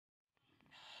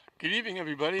Good evening,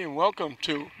 everybody, and welcome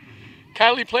to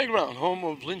Kylie Playground, home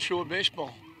of Lynn Shore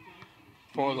Baseball,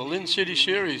 for the Lynn City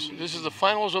Series. This is the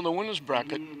finals of the winners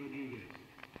bracket.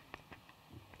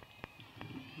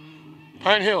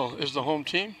 Pinehill is the home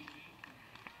team.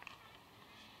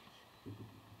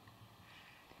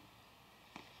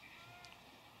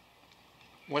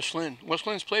 West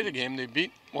Lynn's played a game. They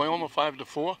beat Wyoming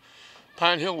 5-4.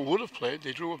 Pinehill would have played.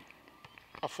 They drew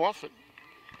a forfeit.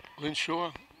 Lynn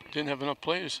Shore didn't have enough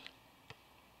players.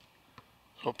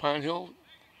 So Pinehill,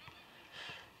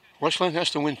 West Lynn has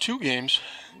to win 2 games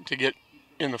to get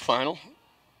in the final.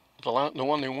 The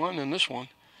one they won and this one.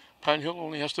 Pinehill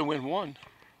only has to win 1.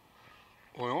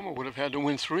 Wyoming would have had to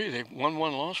win 3. They won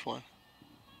 1, lost 1.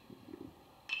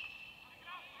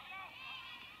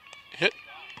 Hit.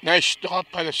 Nice stop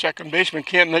by the second baseman.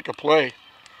 Can't make a play.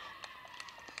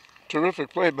 Terrific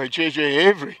play by J.J.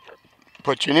 Avery.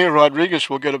 But Janier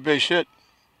Rodriguez will get a base hit.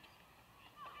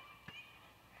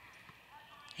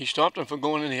 He stopped him from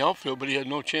going in the outfield, but he had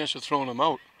no chance of throwing him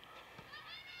out.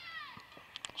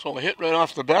 So a hit right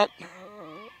off the bat.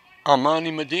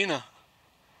 Armani Medina.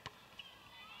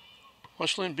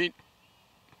 West Lynn beat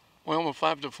Wyoming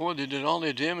 5-4. They did all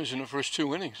their damage in the first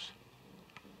 2 innings.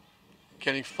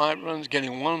 Getting 5 runs,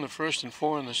 getting 1 in the first and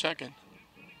 4 in the second.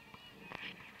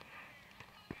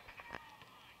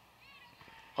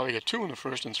 Well, they got 2 in the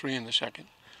first and 3 in the second.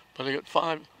 But they got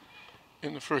 5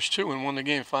 in the first 2 and won the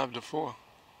game 5-4.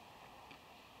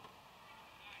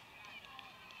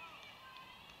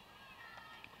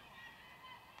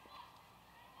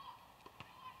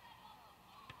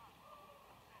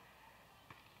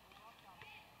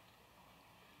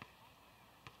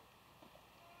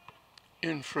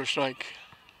 In for a strike.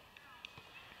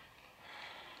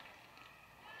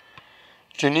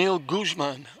 Janelle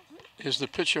Guzman is the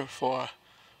pitcher for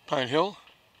Pinehill.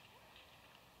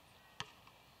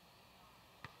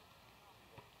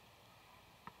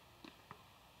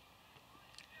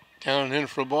 Down and in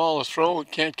for a ball, a throw,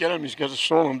 can't get him, he's got a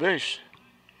stolen base.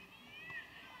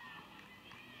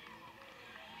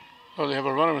 So they have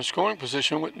a runner in scoring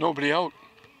position with nobody out.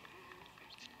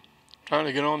 Trying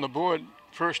to get on the board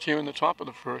first here in the top of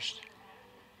the first.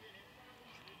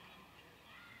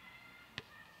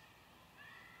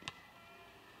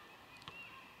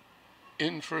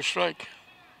 In for a strike.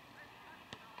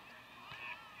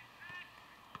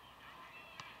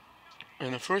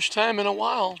 And the first time in a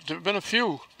while, there have been a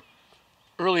few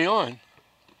early on.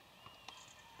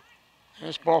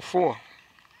 That's ball 4.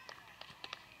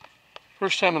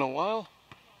 First time in a while,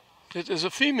 there's a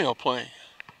female playing.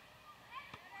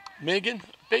 Megan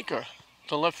Baker,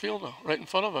 the left fielder, right in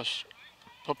front of us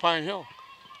for Pinehill.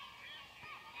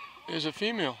 There's a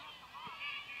female.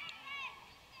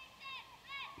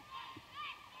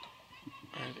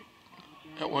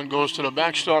 That one goes to the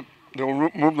backstop. They'll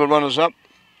move the runners up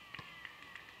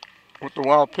with the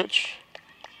wild pitch.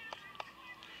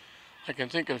 I can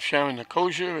think of Sharon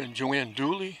Nicosia and Joanne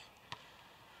Dooley.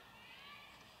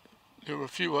 There were a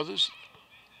few others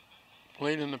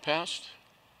played in the past.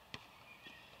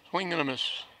 Swing and a miss.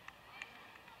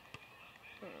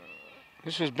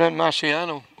 This is Ben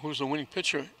Marciano, who's the winning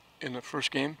pitcher in the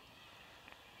first game.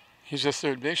 He's the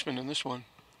third baseman in this one.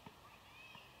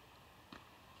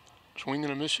 Swing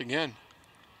and a miss again.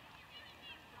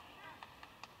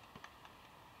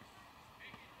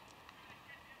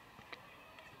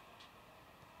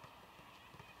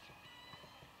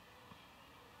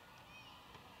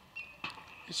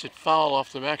 It's a foul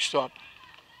off the backstop.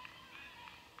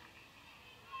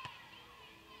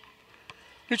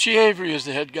 Richie Avery is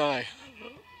the head guy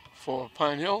for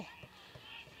Pinehill.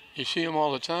 You see him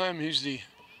all the time. He's the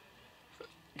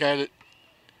guy that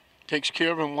takes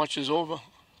care of and watches over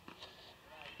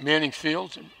Manning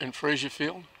Field and Frazier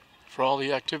Field for all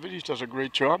the activities. Does a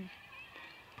great job.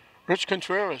 Rich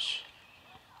Contreras,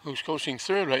 who's coaching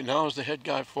third right now, is the head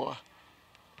guy for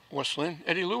West Lynn.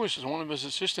 Eddie Lewis is one of his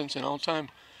assistants and all-time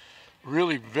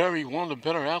really one of the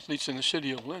better athletes in the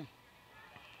city of Lynn.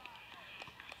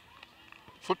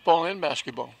 Football and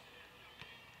basketball.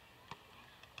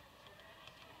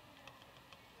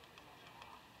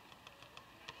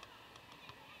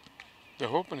 They're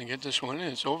hoping to get this one in.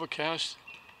 It's overcast.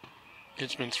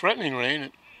 It's been threatening rain.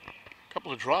 A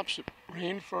couple of drops. It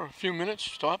rained for a few minutes,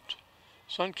 stopped.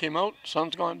 Sun came out.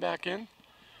 Sun's gone back in.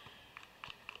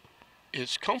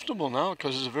 It's comfortable now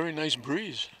because there's a very nice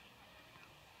breeze.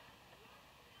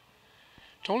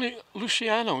 Tony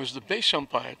Luciano is the base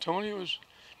umpire. Tony was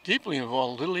deeply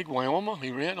involved in Little League Wyoming.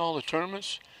 He ran all the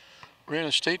tournaments, ran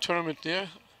a state tournament there.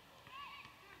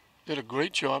 Did a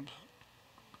great job.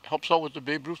 Helps out with the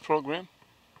Babe Ruth program.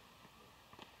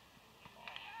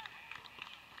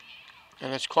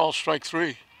 And it's called strike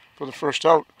 3 for the first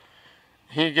out.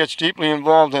 He gets deeply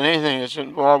involved in anything that's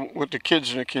involved with the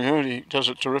kids in the community. He does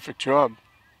a terrific job.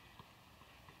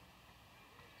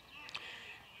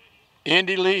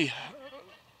 Andy Lee,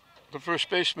 the first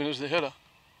baseman, is the hitter.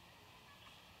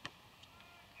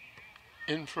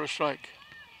 In for a strike.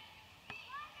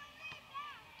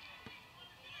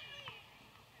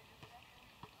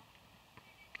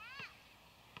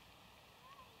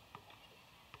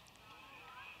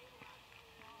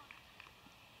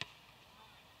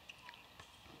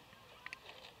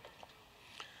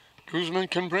 Guzman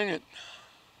can bring it.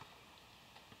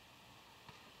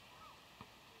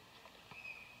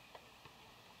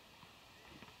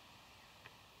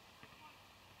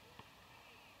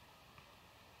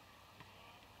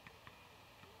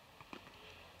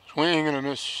 Swing and a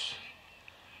miss.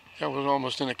 That was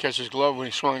almost in the catcher's glove when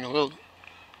he swung a little.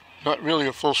 Not really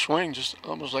a full swing, just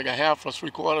almost like a half or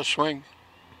three-quarter swing.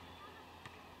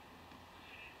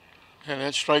 And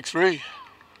that's strike 3.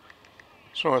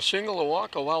 So a single, a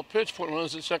walk, a wild pitch, put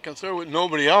runners at second, third with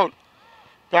nobody out.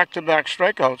 Back-to-back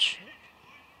strikeouts.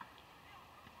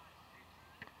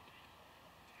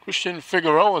 Christian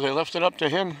Figueroa, they left it up to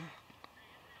him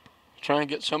to try and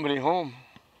get somebody home.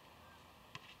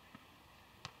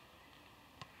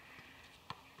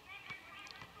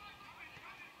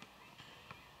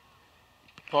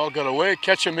 Ball got away.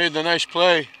 Catcher made the nice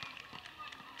play.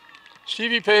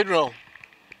 Stevie Pedro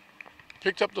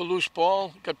picked up the loose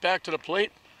ball, got back to the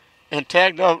plate, and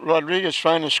tagged out Rodriguez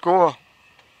trying to score.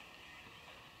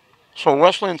 So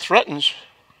Westland threatens,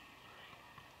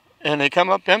 and they come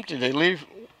up empty. They leave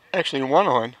actually one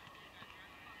on.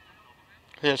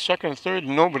 They had second and third,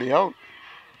 and nobody out.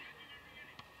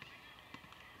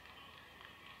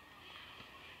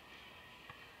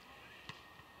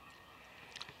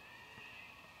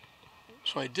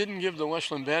 So I didn't give the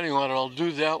Westland batting order. I'll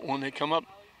do that when they come up.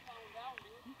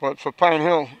 But for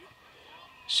Pinehill,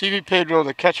 Stevie Pedro,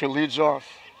 the catcher, leads off.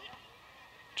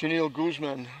 Janelle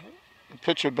Guzman, the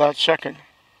pitcher, bats second.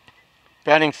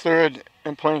 Batting third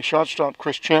and playing shortstop,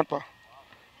 Chris Champa.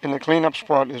 In the cleanup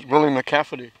spot is Willie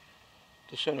McCafferty,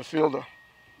 the center fielder.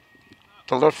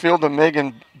 The left fielder,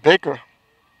 Megan Baker,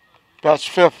 bats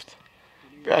fifth.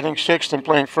 Batting sixth and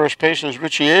playing first base is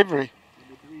Richie Avery.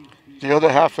 The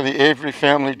other half of the Avery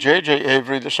family, J.J.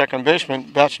 Avery, the second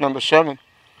baseman, bats number 7.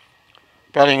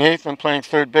 Batting eighth and playing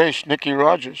third base, Nicky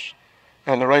Rogers.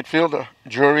 And the right fielder,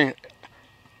 Jory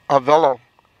Avello,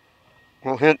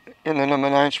 will hit in the number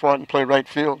 9 spot and play right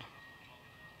field.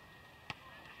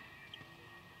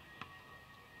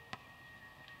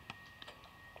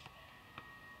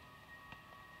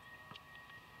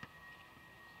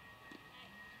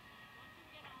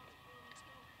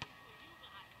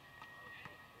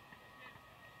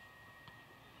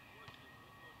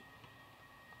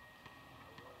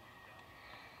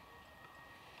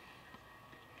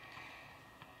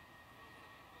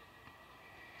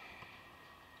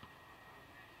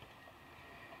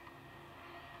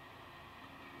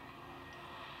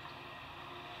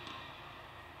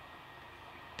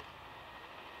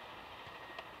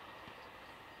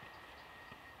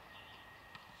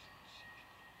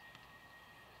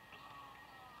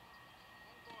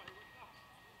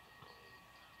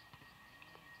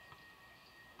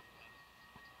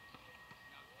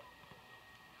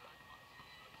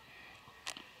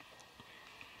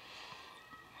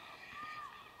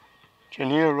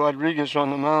 Jania Rodriguez on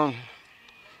the mound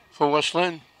for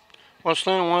Westland.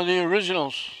 Westland, one of the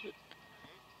originals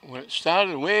when it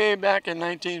started way back in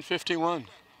 1951.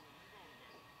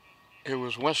 It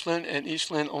was Westland and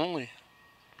Eastland only.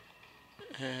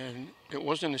 And it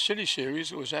wasn't a city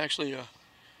series. It was actually a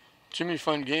Jimmy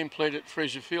Fund game played at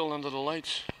Fraser Field under the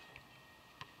lights.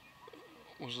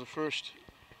 It was the first,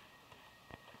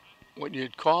 what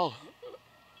you'd call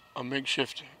a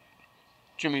makeshift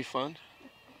Jimmy Fund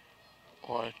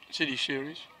or city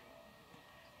series.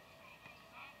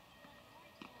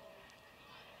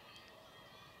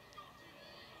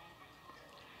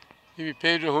 Stevie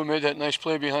Pedro, who made that nice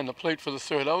play behind the plate for the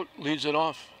third out, leads it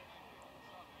off.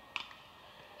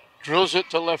 Drills it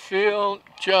to left field,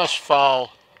 just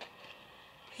foul.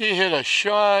 He hit a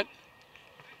shot,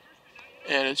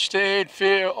 and it stayed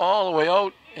fair all the way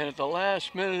out, and at the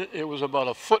last minute, it was about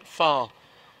a foot foul.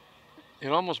 It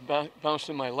almost bounced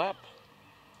in my lap.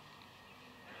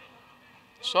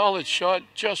 Solid shot,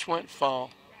 just went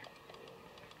foul.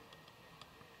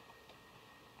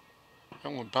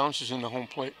 That one bounces in the home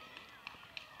plate.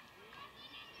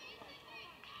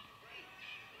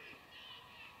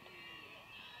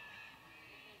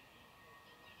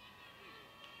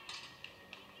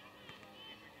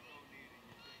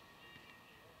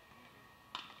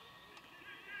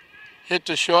 hit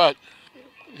the shot.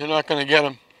 You're not going to get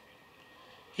him.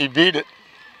 He beat it.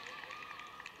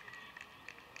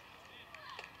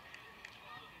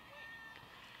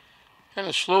 Kind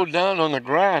of slowed down on the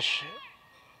grass.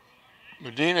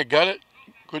 Medina got it.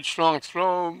 Good strong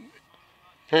throw.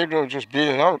 Pedro just beat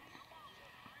it out.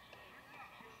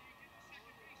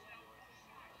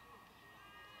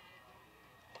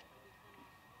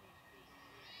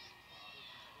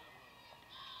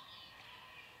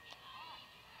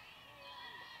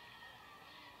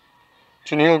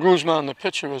 Janelle Guzman, the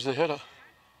pitcher, was the hitter.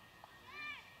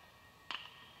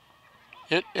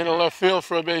 Hit into left field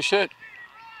for a base hit.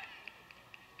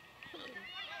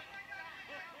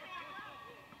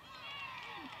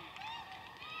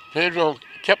 Pedro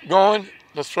kept going.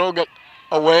 The throw got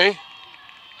away.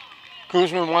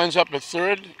 Guzman winds up at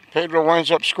third. Pedro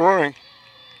winds up scoring.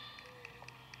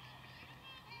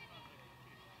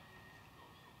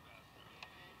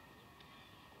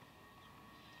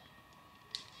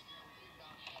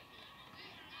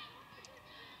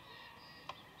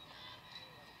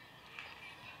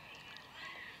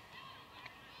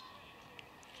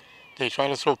 They tried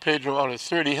to throw Pedro out at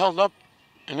third. He held up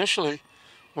initially.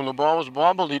 When the ball was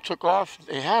bobbled, he took off.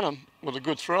 They had him with a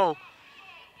good throw,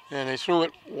 and they threw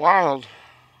it wild.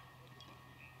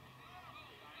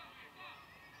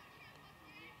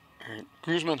 And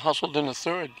Guzman hustled in the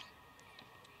third.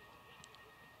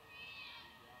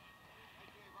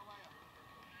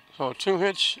 So 2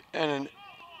 hits and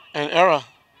an error.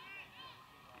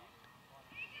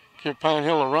 Give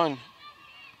Pinehill a run.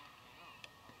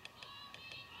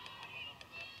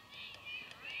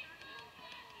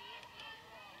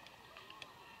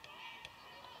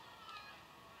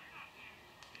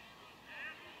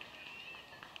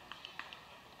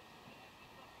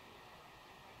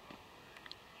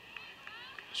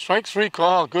 Strike 3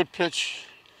 call, good pitch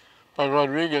by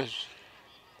Rodriguez.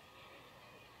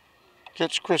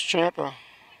 Gets Chris Champa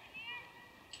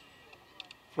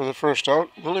for the first out.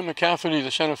 Willie McCafferty,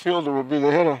 the center fielder, will be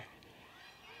the hitter.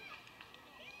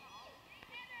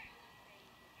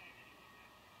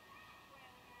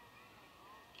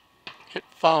 Hit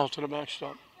foul to the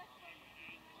backstop.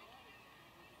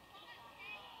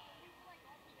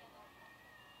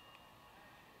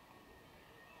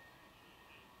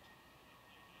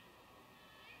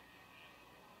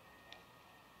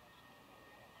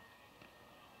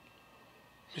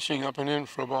 Missing up and in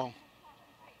for a ball.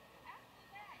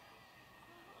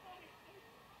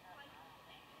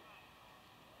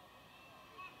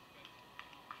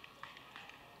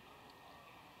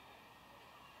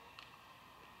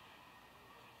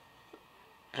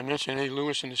 I mentioned A.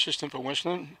 Lewis, an assistant for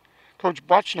Westland. Coach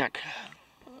Botchneck,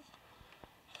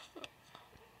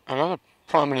 another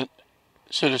prominent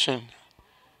citizen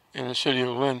in the city of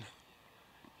Lynn,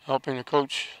 helping to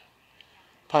coach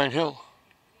Pinehill.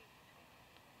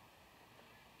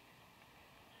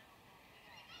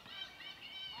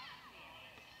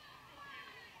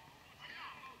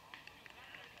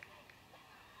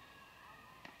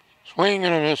 Swing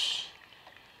and a miss.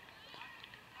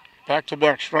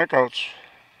 Back-to-back strikeouts.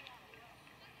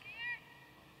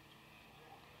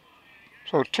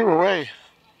 So 2 away.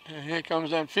 And here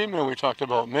comes that female we talked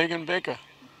about, Megan Baker.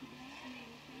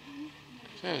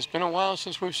 It's been a while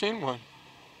since we've seen one.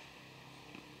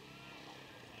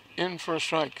 In for a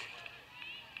strike.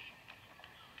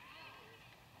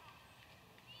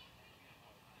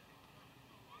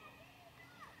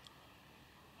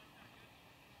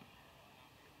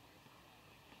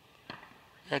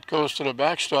 That goes to the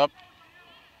backstop.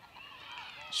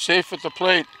 Safe at the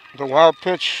plate. The wild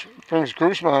pitch brings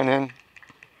Guzman in.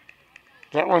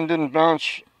 That one didn't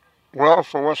bounce well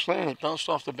for Westland. It bounced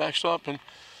off the backstop and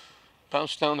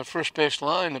bounced down the first base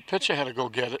line. The pitcher had to go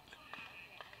get it.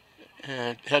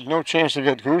 And had no chance to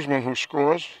get Guzman, who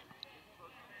scores.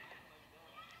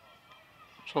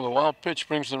 So the wild pitch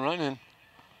brings the run in.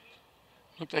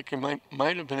 Looked like he might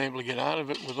have been able to get out of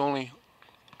it with only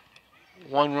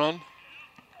 1 run.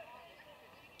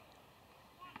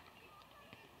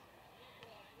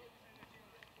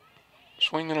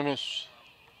 Swing and a miss.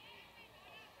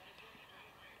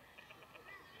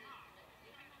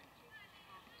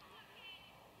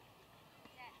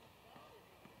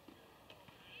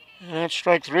 And that's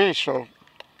strike 3, so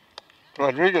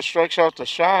Rodriguez strikes out the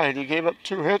side. He gave up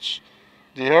 2 hits.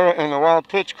 The error and the wild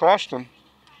pitch cost him.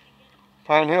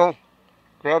 Pinehill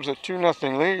grabs a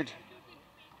 2-0 lead.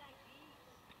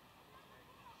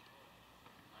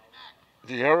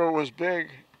 The error was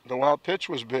big. The wild pitch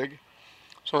was big.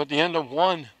 So at the end of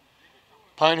 1,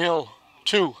 Pinehill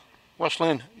 2,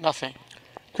 Westland nothing.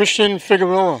 Christian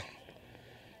Figueroa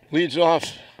leads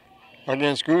off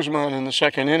against Guzman in the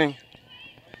 2nd inning.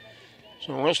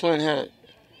 So Westland had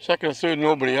second and third,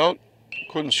 nobody out,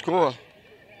 couldn't score.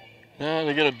 Now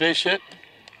they get a base hit.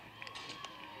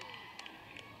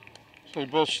 So they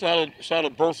both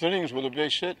started both innings with a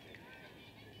base hit.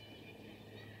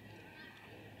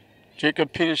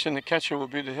 Jacob Peterson, the catcher, will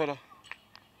be the hitter.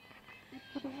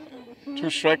 2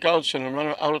 strikeouts and a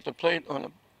runner out at the plate on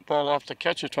a ball off the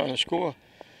catcher trying to score.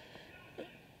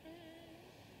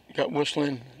 Got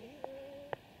Whistling.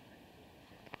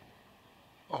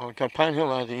 Oh, got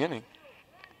Pinehill out of the inning.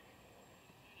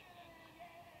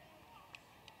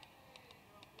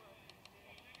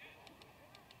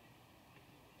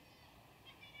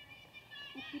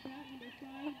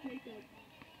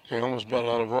 They almost got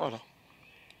out of order.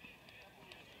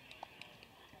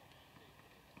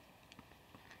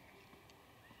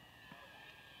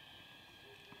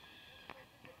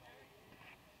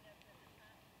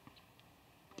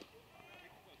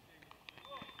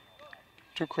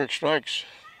 Two quick strikes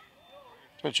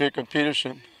for Jacob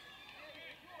Peterson.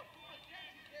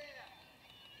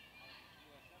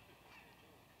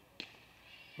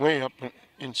 Way up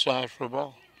inside for a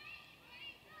ball.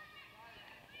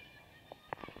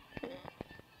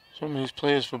 Some of these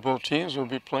players for both teams will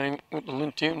be playing with the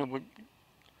Lynn team that will be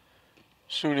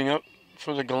suiting up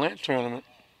for the Gallant tournament.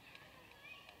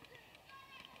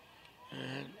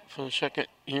 And for the second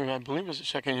year, I believe it's the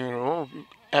second year in a row,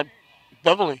 at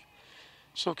Beverly.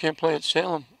 Still can't play at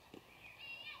Salem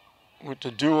with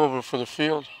the do-over for the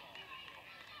field.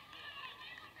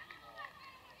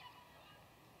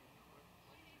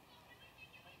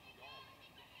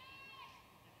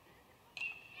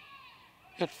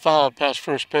 Hit foul past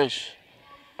first base.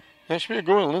 That should be a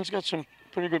good one. Lynn's got some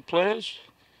pretty good players.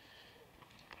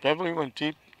 Beverly went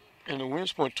deep in the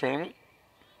Williamsport tournament.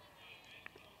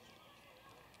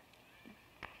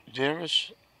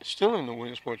 Davis still in the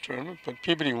Williamsport tournament, but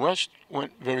Peabody West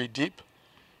went very deep.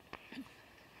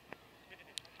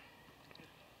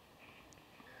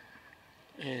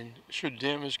 And should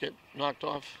Davis get knocked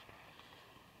off,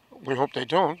 we hope they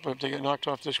don't, but if they get knocked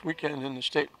off this weekend in the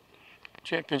state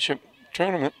championship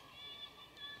tournament,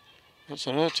 that's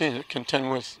another team to contend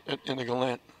with in the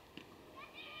Gallant.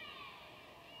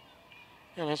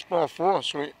 And that's ball 4,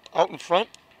 so out in front,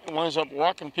 it winds up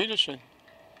walking Peterson.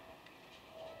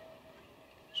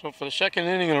 So for the second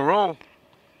inning in a row,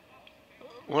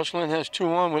 Westland has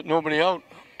 2 on with nobody out.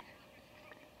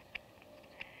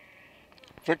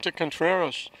 Victor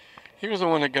Contreras, he was the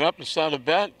one that got up and started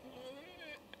bat.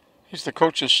 He's the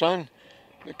coach's son.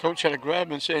 The coach had to grab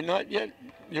him and say, "Not yet,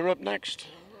 you're up next."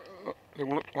 They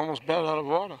were almost bat out of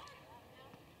order.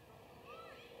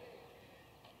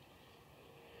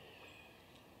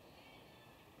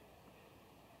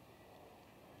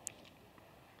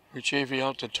 Rich Avey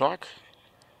out to talk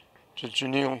to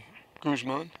Janelle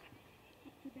Guzman.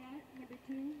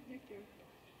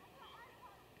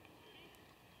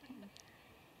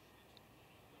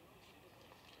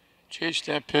 Chase,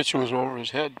 that pitch was over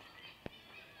his head.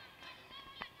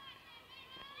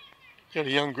 Got a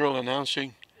young girl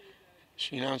announcing.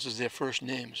 She announces their first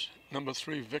names. Number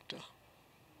 3, Victor.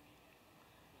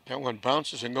 That one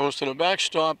bounces and goes to the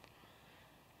backstop.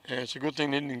 And it's a good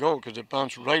thing they didn't go because it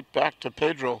bounced right back to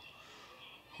Pedro,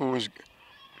 who was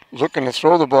looking to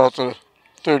throw the ball to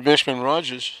third baseman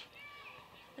Rogers.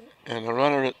 And the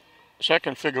runner at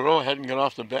second, Figueroa, hadn't got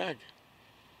off the bag.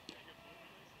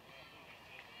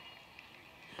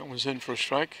 That was in for a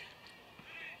strike.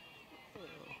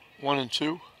 1 and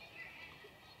 2.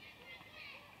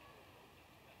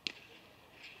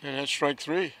 And that's strike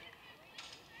 3.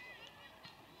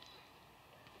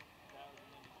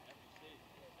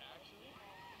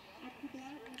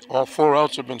 All 4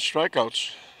 outs have been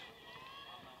strikeouts.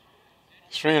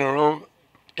 3 in a row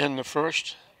in the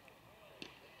first.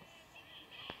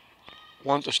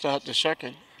 1 to start the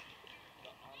second.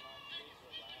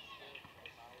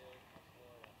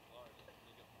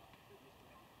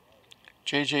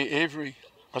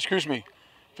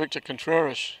 Victor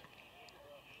Contreras.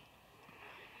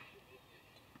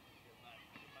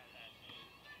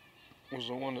 Was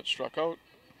the one that struck out.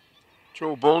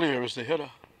 Joe Bollier is the hitter.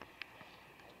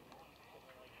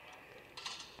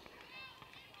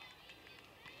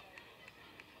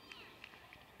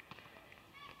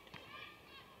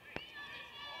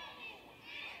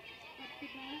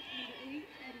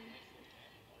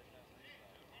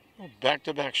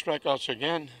 Back-to-back strikeouts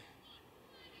again.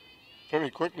 Very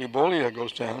quickly, Bollier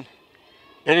goes down.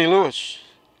 Eddie Lewis,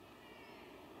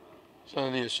 son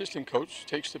of the assistant coach,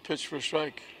 takes the pitch for a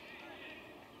strike.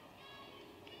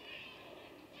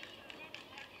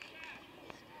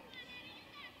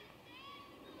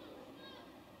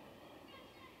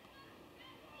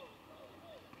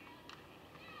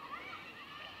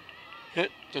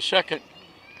 hit to second.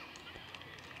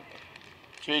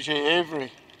 J.J.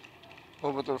 Avery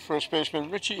over to the first baseman,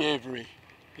 Richie Avery.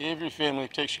 The Avery family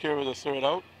takes care of the third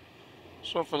out.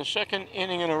 So for the second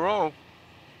inning in a row,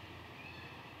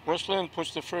 West Lynn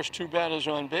puts the first two batters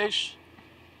on base,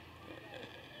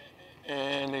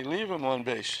 and they leave them on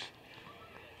base.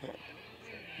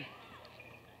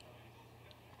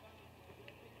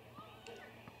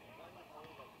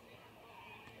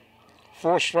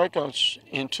 4 strikeouts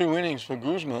in 2 innings for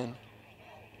Guzman.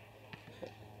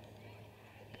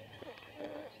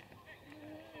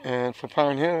 And for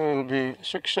Pinehill, it'll be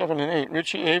 6, 7, and 8.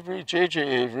 Richie Avery, J.J.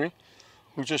 Avery,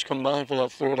 who just combined for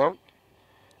that third out,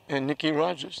 and Nicky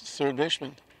Rogers, the third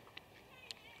baseman,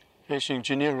 facing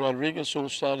Janier Rodriguez, who will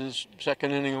start his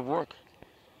second inning of work.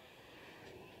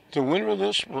 The winner of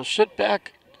this will sit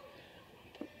back,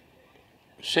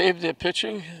 save their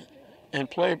pitching, and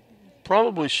play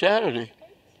probably Saturday,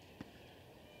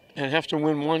 and have to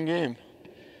win 1 game.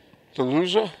 The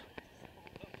loser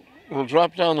will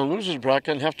drop down the loser's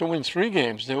bracket and have to win 3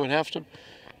 games. They would have to,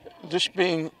 this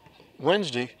being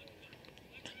Wednesday,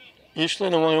 East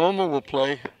Lynn and Wyoming will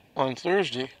play on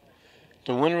Thursday.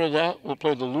 The winner of that will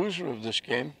play the loser of this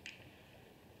game.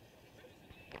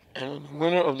 And the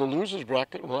winner of the loser's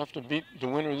bracket will have to beat the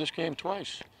winner of this game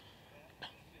twice.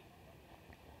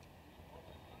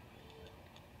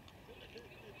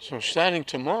 So starting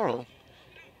tomorrow,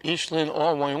 East Lynn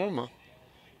or Wyoming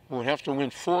would have to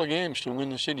win 4 games to win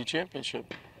the city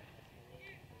championship.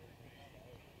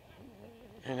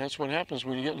 And that's what happens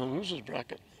when you get in the loser's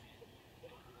bracket.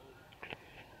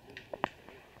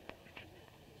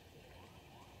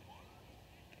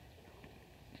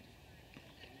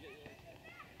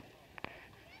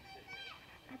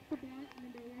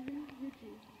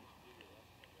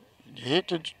 You hate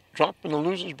to drop in the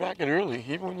loser's bracket early,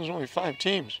 even when there's only 5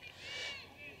 teams.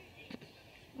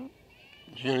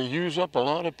 You're going to use up a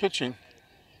lot of pitching.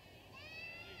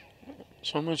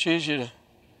 So much easier to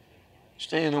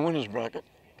stay in the winner's bracket.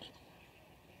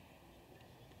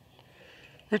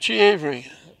 Richie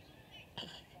Avery,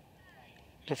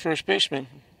 the first baseman,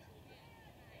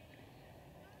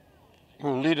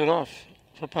 will lead it off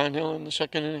for Pinehill in the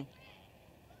second inning.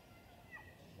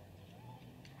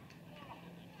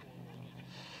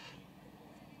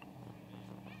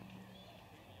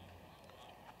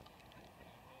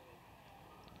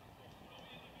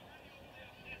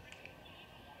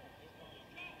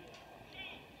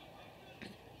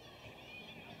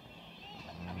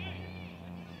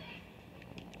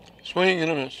 Swing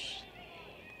and a miss.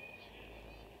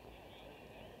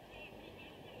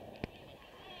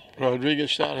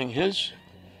 Rodriguez starting his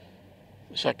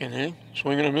second inning.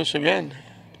 Swing and a miss again.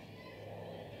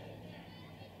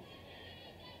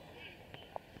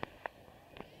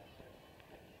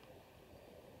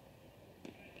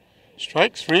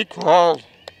 Strike 3 called.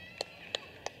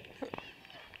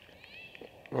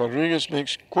 Rodriguez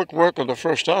makes quick work of the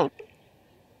first out.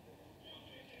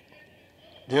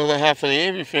 The other half of the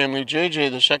Avery family, JJ,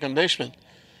 the second baseman,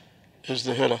 is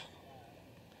the hitter.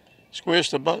 Squares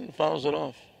the button, fouls it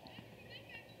off.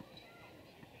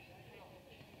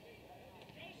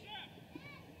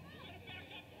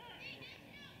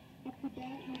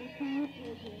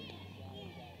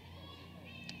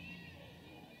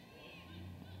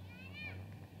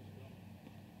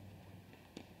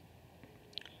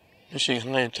 Missing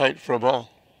high and tight for a ball.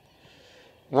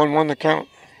 1-1 the count.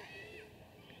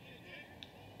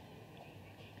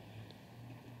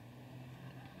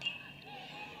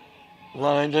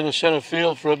 Lined into center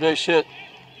field for a base hit.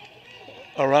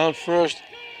 Around first.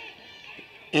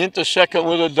 Into second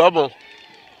with a double.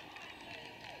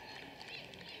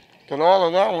 Got all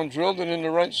of that one, drilled it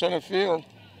into right center field.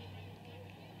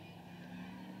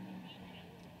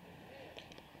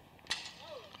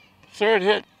 Third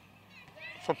hit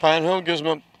for Pinehill gives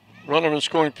them a runner in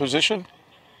scoring position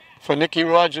for Nicky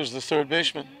Rogers, the third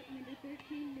baseman.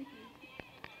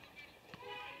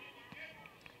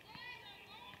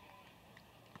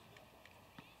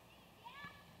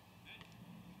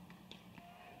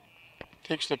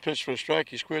 Takes the pitch for a strike.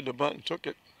 He squared the butt and took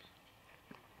it.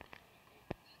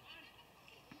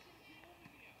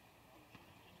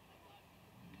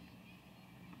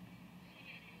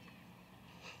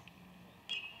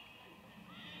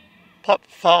 Pop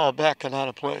foul back and out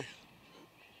of play.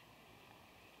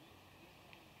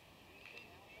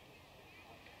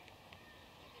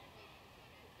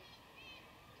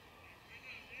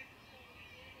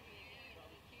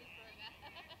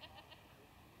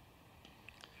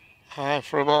 High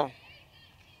for a ball.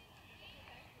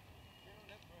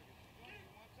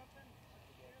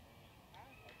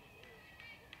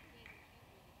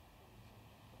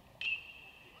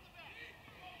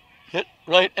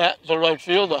 right at the right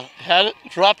fielder. Had it,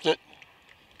 dropped it.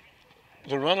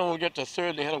 The runner will get to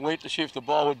third. They had to wait to see if the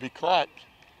ball would be caught.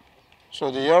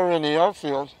 So the error in the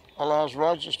outfield allows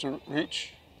Rogers to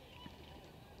reach.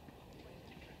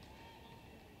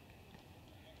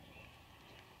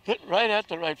 Hit right at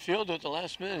the right fielder at the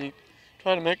last minute. He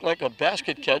tried to make like a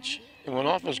basket catch. It went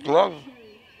off his glove.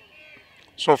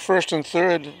 So first and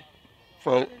third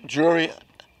for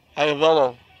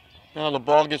July25. Now the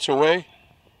ball gets away.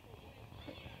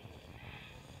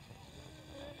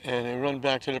 And they run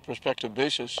back to the prospective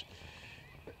bases.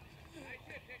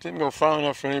 Didn't go far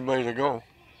enough for anybody to go.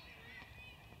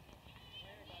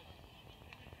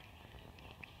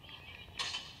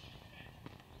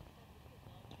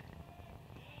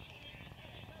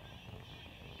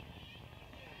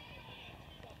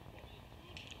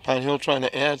 Pinehill trying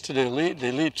to add to their lead.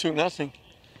 They lead 2-0.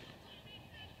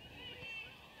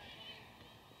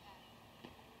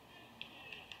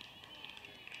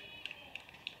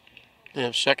 They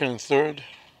have second and third.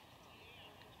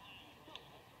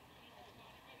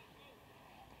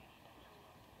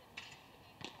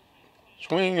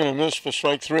 Swing and a miss for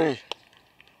strike 3.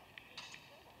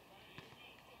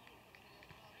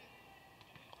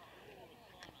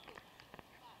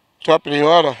 Top of the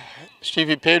order.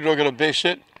 Stevie Pedro got a base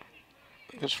hit.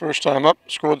 His first time up,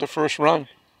 scored the first run.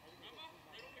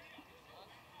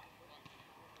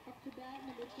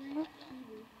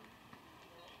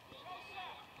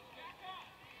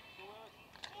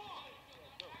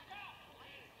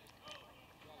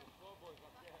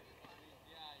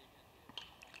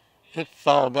 Hit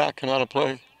foul back and out of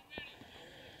play.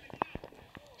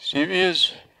 Stevie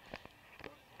is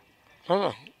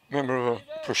another member of a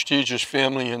prestigious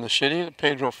family in the city, the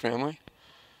Pedro family.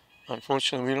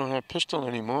 Unfortunately, we don't have Pistol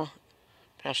anymore.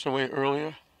 Passed away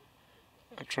earlier.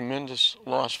 A tremendous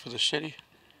loss for the city,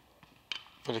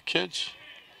 for the kids.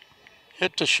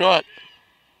 Hit to short.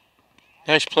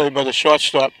 Nice play by the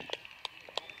shortstop.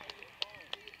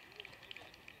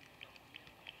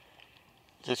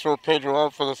 They throw Pedro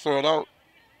out for the third out.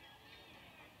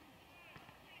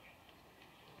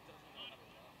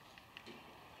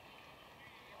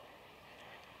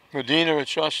 Medina at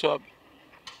shortstop.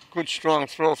 Good strong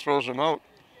throw, throws him out.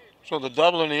 So the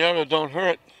double and the error don't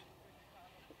hurt.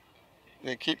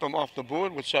 They keep him off the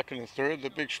board with second and third. The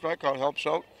big strikeout helps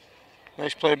out.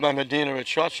 Nice play by Medina at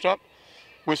shortstop.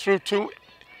 We're through 2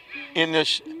 in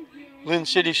this Lynn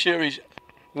City Series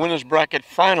winners bracket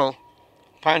final.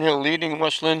 Pinehill leading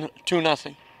West Lynn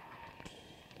 2-0.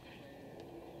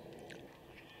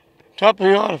 Top of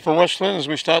the order for West Lynn as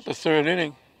we start the third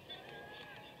inning.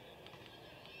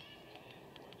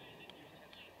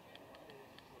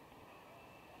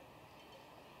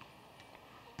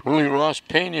 Willie Ross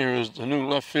Pena is the new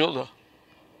left fielder,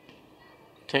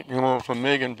 taking him over from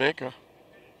Megan Baker.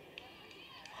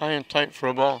 High and tight for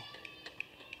a ball.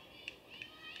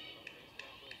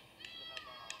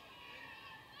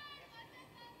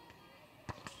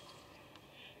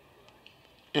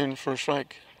 In for a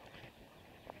strike.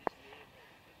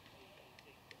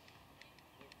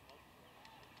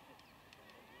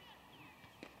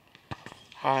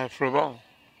 High for a ball.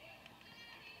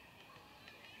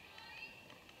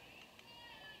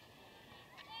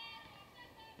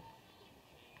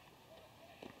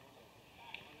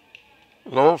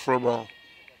 Low for a ball.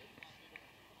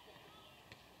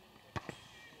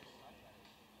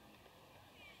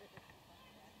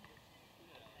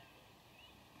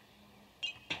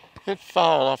 Hit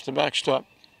foul off the backstop.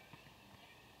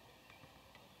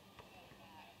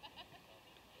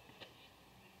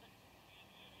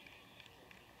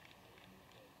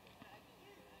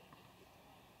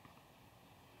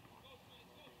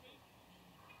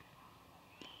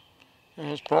 And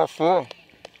it's ball 4.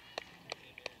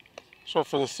 So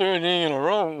for the third inning in a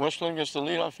row, West Lynn gets the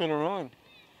leadoff hitter on.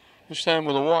 This time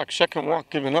with a walk, second walk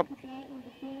given up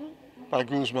by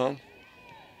Guzman.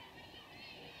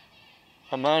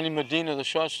 Amani Medina, the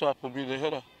shortstop, will be the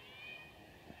hitter.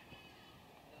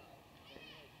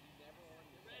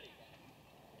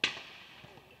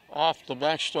 Off the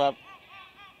backstop.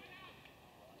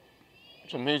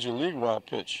 It's a major league wild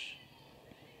pitch.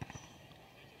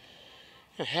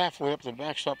 Hit halfway up the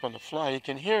backstop on the fly. You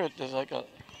can hear it.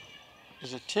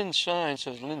 There's a tin sign that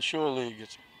says Lynn Shore League.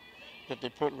 It's that they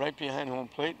put right behind home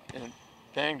plate and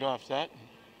banged off that.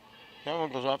 That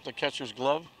one goes off the catcher's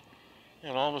glove,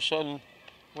 and all of a sudden,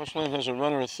 West Lynn has a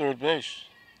runner at third base.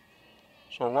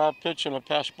 So a wild pitch and a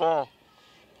pass ball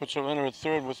puts a runner at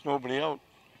third with nobody out.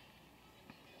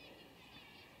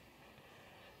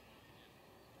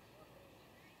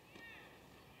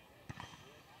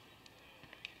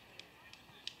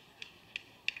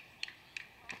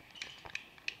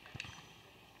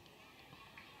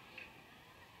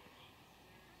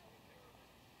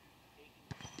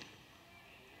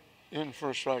 In for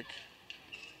a strike.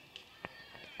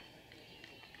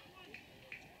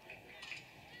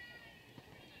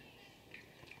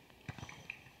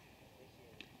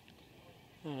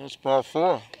 And that's ball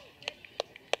 4.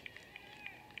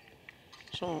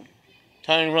 So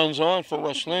tying runs on for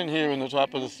West Lynn here in the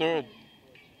top of the 3rd.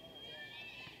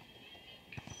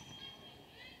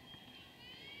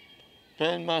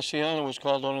 Ben Marciano was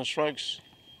called on strikes.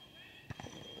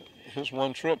 His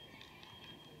one trip.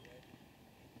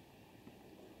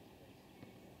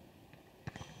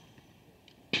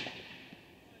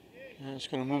 And it's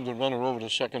going to move the runner over to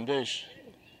second base.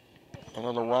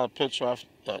 Another wild pitch off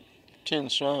that tin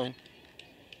sign.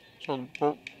 So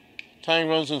both tying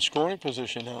runs in scoring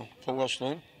position now for West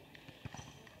Lynn.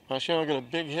 Marciano got a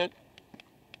big hit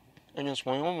against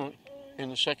Wyoming in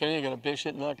the second inning. Got a base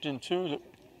hit knocked in 2 that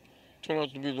turned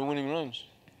out to be the winning runs.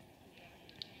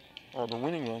 Or the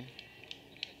winning run.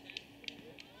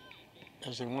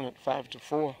 As they won it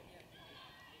 5-4.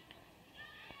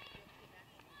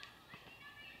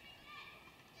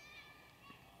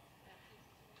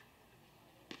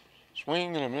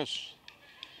 Swing and a miss.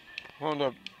 Wound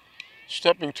up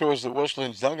stepping towards the West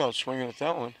Lynn's dugout, swinging at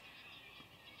that one.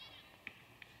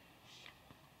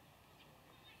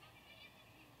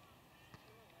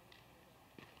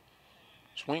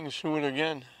 Swings through it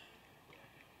again.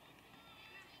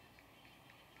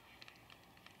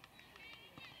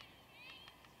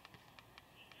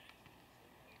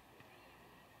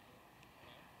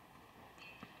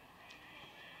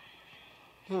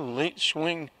 Late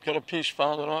swing, got a piece,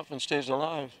 fouled it off, and stays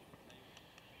alive.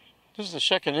 This is the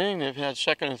second inning they've had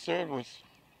second and third with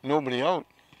nobody out.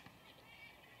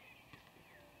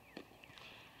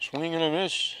 Swing and a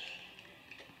miss.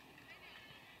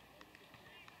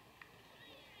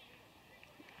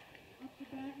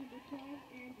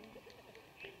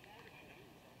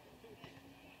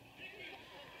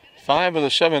 Five of the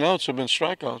 7 outs have been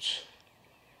strikeouts.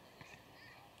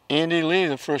 Andy Lee,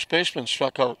 the first baseman,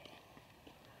 struck out.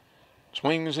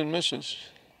 Swings and misses.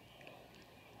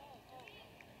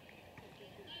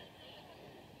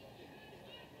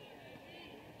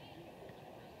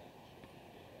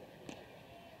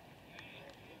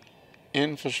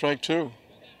 In for strike 2.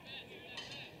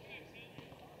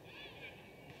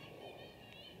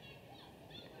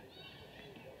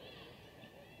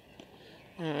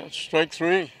 Yeah, strike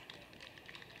 3.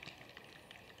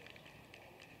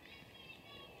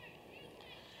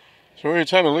 So every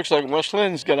time it looks like West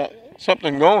Lynn's got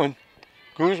something going,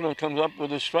 Guzman comes up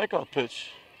with his strikeout pitch.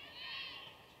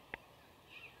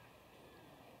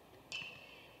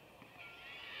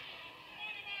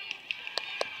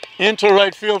 Into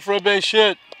right field for a base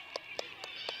hit.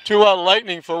 2-out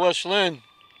lightning for West Lynn.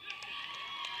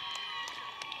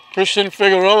 Christian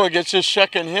Figueroa gets his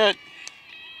second hit.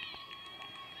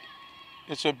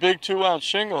 It's a big 2-out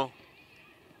single.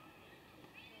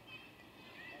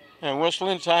 And West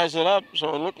Lynn ties it up,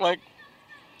 so it looked like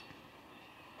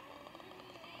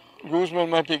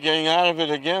Guzman might be getting out of it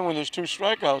again with his 2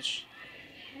 strikeouts.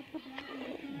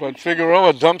 But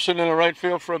Figueroa dumps it in the right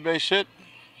field for a base hit.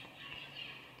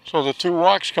 So the 2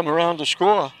 walks come around to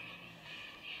score.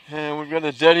 And we've got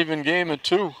a dead even game at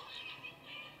 2.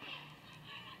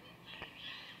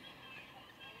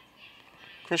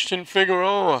 Christian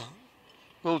Figueroa,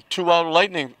 little 2-out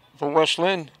lightning for West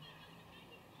Lynn.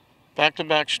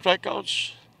 Back-to-back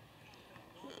strikeouts.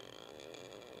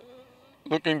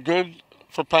 Looking good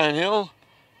for Pinehill.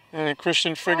 And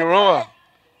Christian Figueroa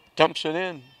dumps it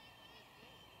in.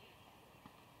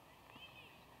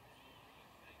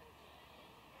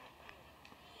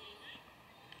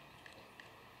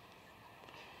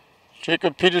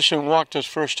 Jacob Peterson walked his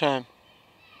first time.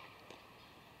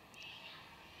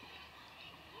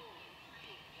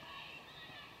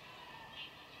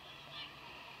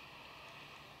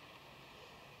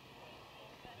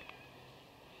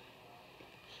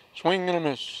 Swing and a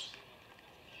miss.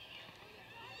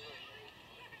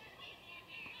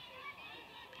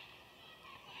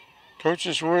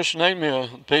 Coach's worst nightmare,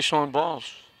 base on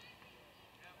balls.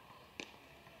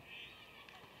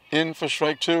 In for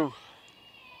strike 2.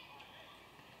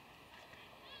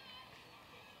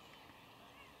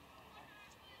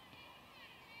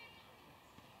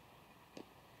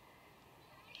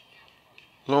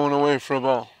 Low and away for a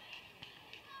ball.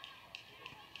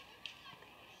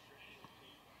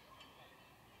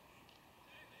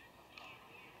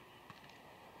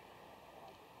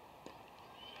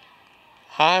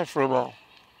 High for a ball.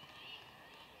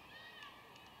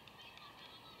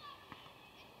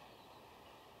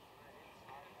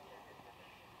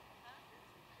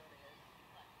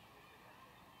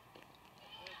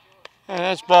 And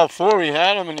that's ball 4. He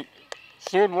had him in the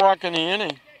 3rd walk in the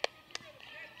inning.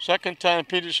 Second time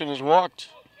Peterson has walked.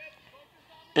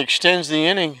 Extends the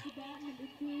inning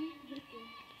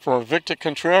for Victor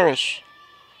Contreras,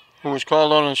 who was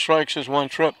called on strikes as one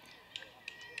trip.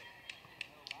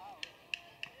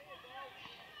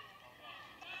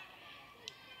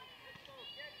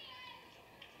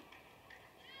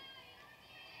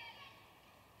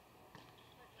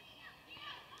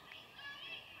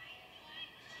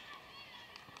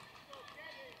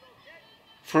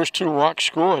 First two walks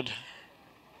scored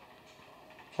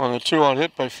on a 2-out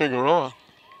hit by Figueroa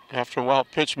after a wild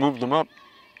pitch moved them up.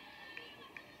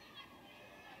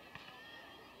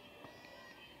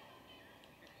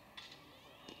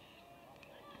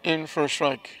 In for a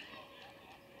strike.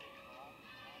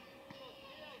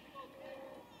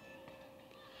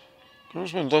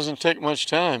 Guzman doesn't take much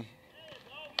time.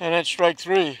 And that's strike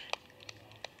 3.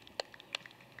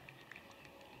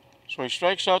 So he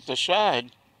strikes out the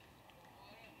side.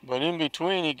 But in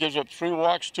between, he gives up 3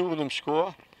 walks, 2 of them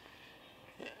score.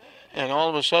 And all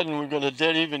of a sudden, we've got a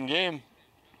dead even game.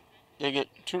 They get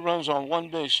 2 runs on 1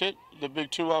 base hit. The big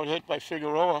 2-out hit by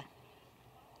Figueroa.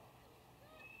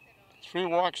 3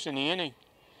 walks in the inning.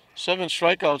 7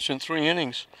 strikeouts in 3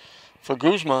 innings for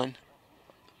Guzman.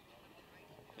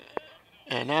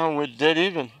 And now we're dead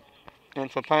even.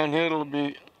 And for Pinehill, it'll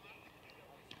be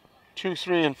 2,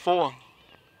 3, and 4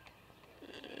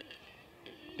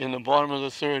 in the bottom of the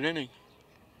 3rd inning.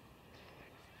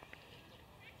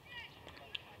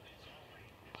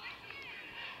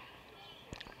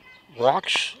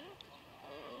 Walks.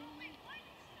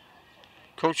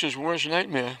 Coach's worst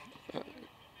nightmare.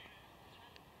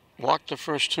 Walked the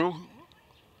first 2.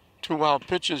 2 wild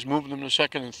pitches, moved them to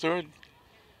second and third.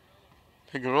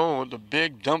 Figueroa with a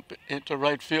big dump into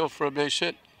right field for a base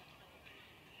hit.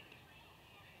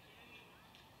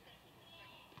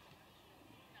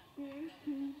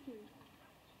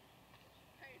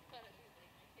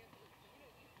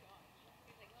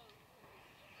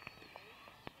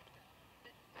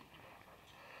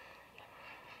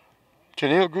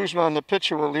 Janelle Guzman, the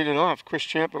pitcher, will lead it off. Chris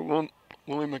Champa, Willie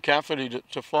McCafferty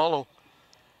to follow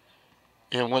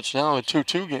in what's now a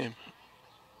 2-2 game.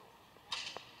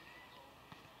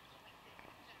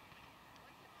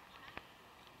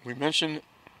 We mentioned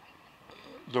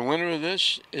the winner of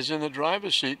this is in the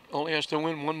driver's seat, only has to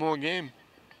win 1 more game.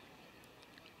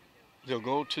 They'll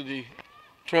go to the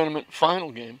tournament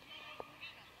final game.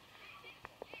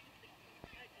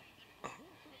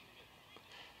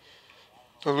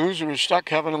 The loser is stuck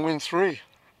having to win 3.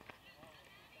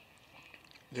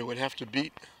 They would have to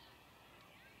beat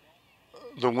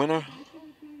the winner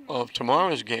of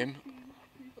tomorrow's game,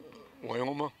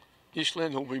 Wyoming.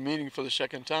 Eastland will be meeting for the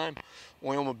 2nd time.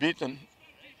 Wyoming beat them,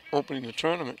 opening the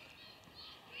tournament.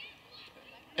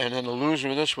 And then the loser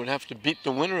of this would have to beat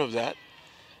the winner of that.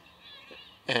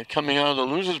 And coming out of the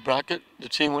loser's bracket, the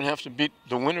team would have to beat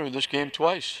the winner of this game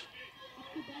twice.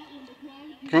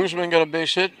 Guzman got a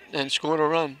base hit and scored a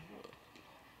run.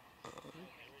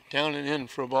 Down and in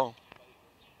for a ball.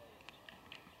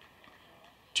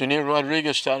 Janier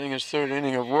Rodriguez starting his 3rd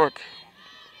inning of work.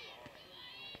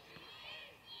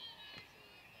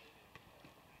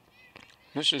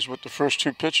 This is with the first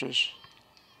 2 pitches.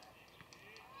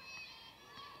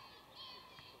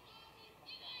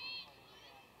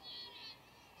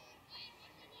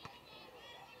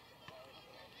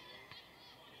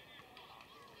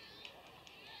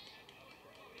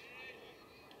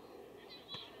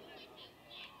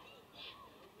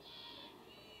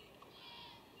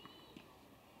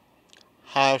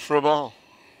 High for a ball.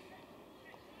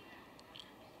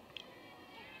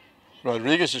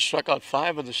 Rodriguez has struck out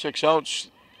 5 of the 6 outs.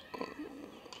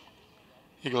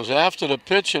 He goes after the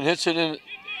pitch and hits it in.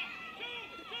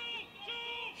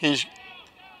 He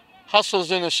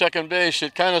hustles into second base.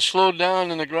 It kind of slowed down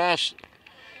in the grass.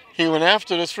 He went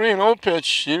after the 3-0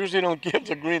 pitch. You usually don't give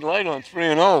the green light on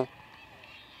 3-0.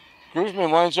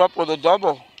 Guzman winds up with a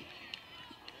double.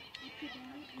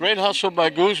 Great hustle by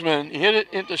Guzman. He hit it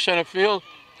into center field.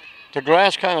 The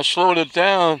grass kind of slowed it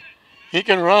down. He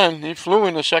can run. He flew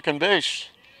into second base.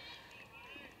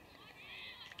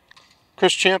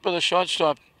 Chris Champa, the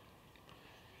shortstop,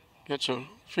 gets a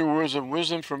few words of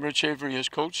wisdom from Rich Avery, his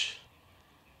coach.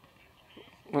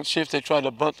 Let's see if they try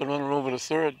to bunt the runner over to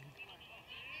third.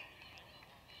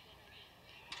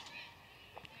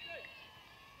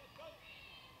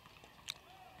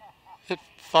 Hit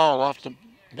foul off the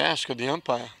mask of the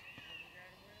umpire.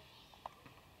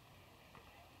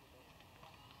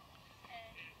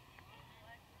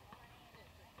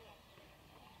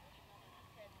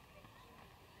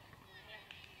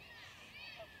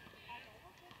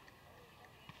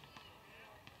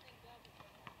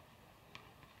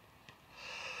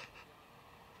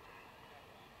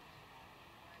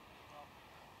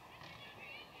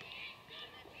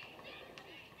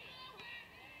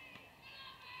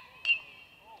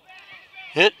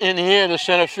 Hit in here to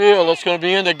center field. That's going to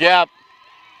be in the gap.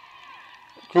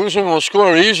 Cruzan will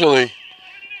score easily.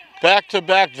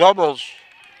 Back-to-back doubles.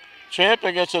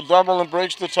 Champa gets a double and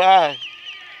breaks the tie.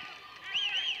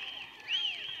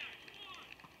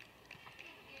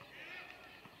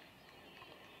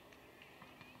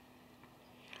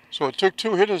 So it took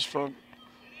 2 hitters from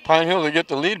Pinehill to get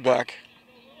the lead back.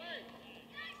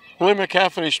 Willie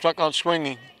McCafferty struck out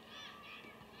swinging.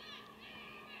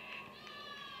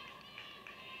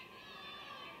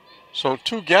 So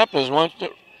 2 gappers, one to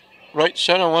right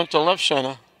center, one to left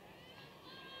center.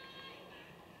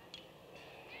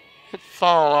 Hit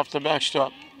foul off the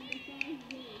backstop.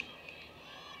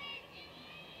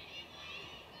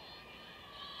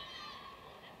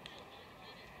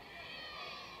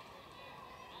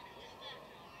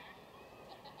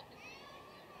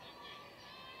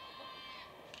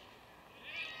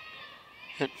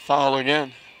 Hit foul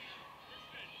again.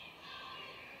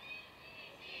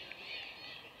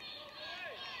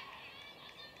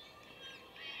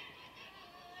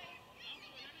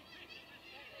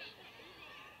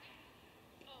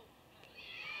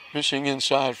 Missing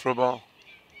inside for a ball.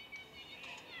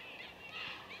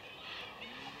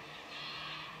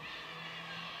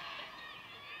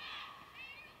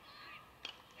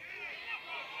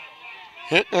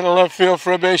 Hit in the left field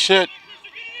for a base hit.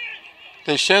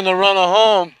 They send the runner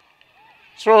home.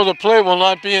 Throw the play will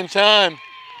not be in time.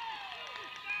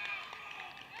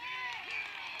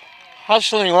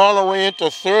 Hustling all the way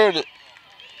into third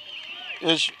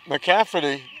is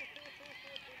McCafferty.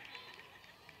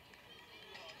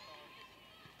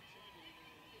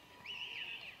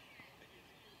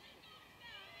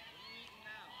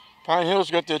 Pinehill's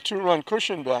got their 2-run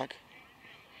cushion back.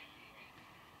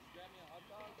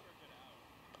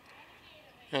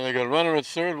 And they got a runner at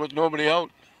third with nobody out.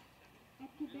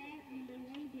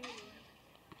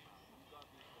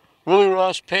 Willie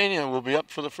Ross Pena will be up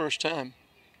for the first time.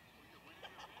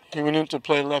 He went in to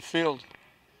play left field.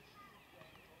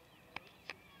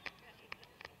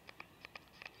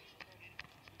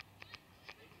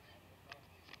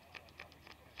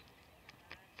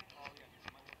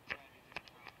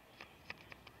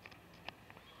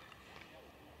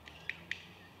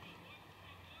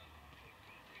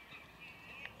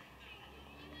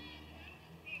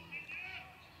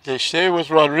 They stay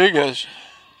with Rodriguez.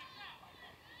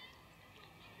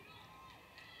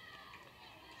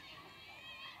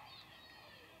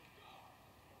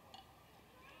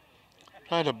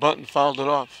 Tried a bunt and fouled it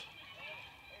off.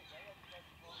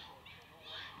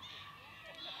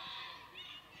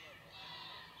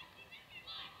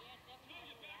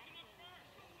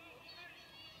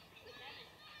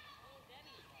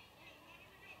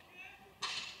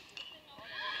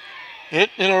 Hit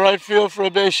in the right field for a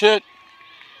base hit.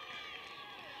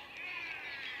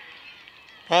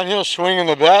 Pinehill swinging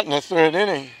the bat in the 3rd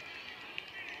inning.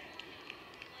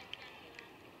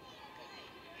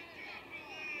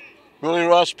 Willie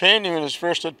Ross Pena in his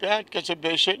first at bat gets a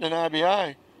base hit and an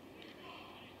RBI.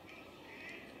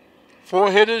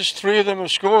 4 hitters, 3 of them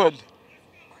have scored.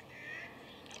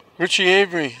 Richie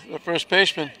Avery, the first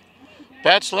baseman.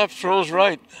 Bats left, throws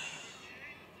right.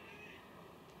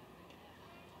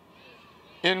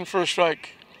 In for a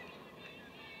strike.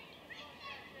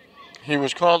 He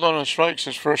was called on strikes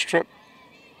his first trip.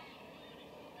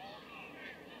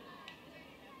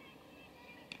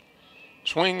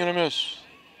 Swing and a miss.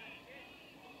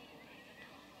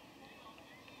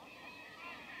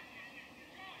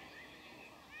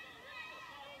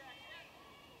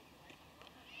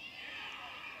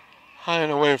 High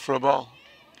and away for a ball.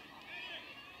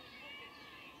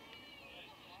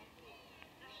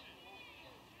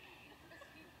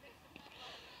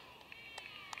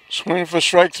 Swing for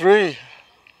strike 3.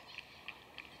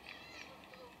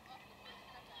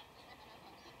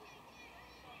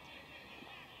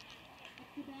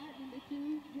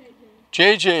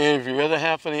 J.J. Avery, the other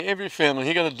half of the Avery family.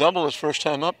 He got a double his first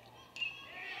time up.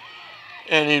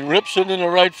 And he rips it into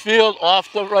right field,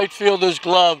 off the right fielder's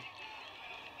glove.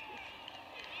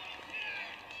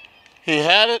 He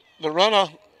had it. The runner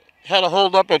had a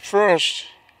hold up at first.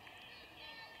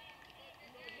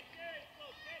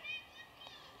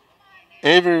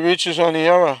 Avery reaches on the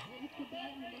error.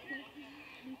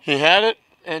 He had it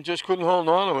and just couldn't hold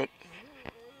on to it.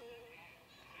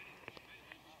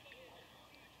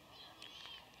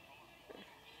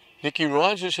 Nicky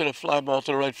Rogers hit a fly ball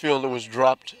to the right field that was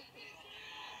dropped.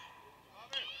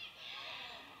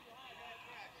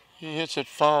 He hits it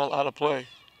foul out of play.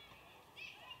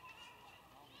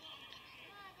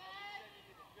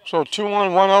 So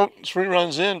 2-1, 1 out, 3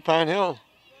 runs in, Pinehill.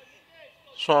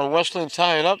 So Westland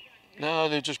tie it up. Now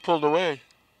they just pulled away.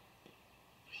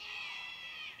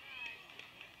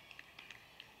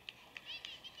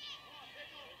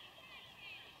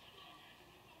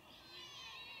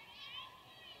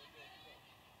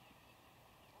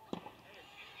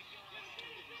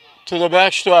 to the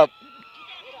backstop.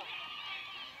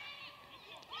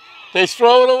 They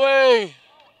throw it away.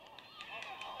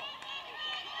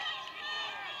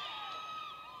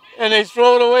 And they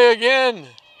throw it away again.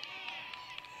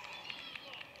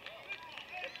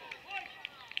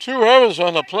 2 errors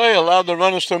on the play allowed the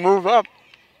runners to move up.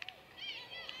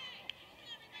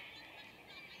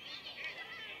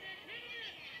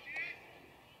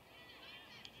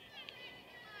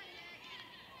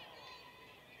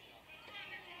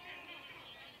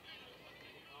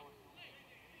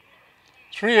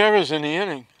 Three errors in the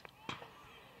inning.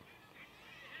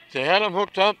 They had them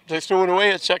hooked up. They threw it away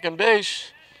at second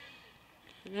base.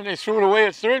 And then they threw it away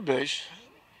at third base.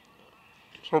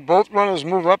 So both runners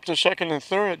move up to second and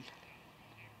third.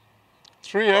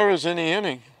 3 errors in the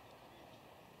inning.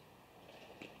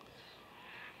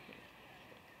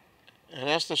 And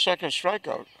that's the second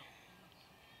strikeout.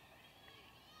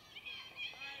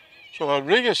 So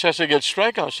Rodriguez has to get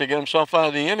strikeouts to get himself out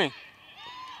of the inning.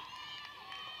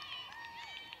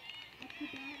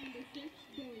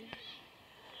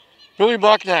 Billy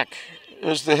Bachnak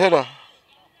is the hitter.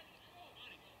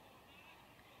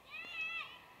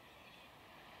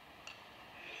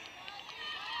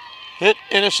 Hit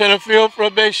in the center field for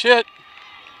a base hit.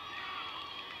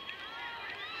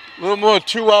 A little more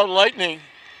 2-out lightning.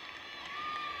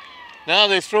 Now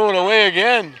they throw it away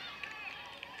again.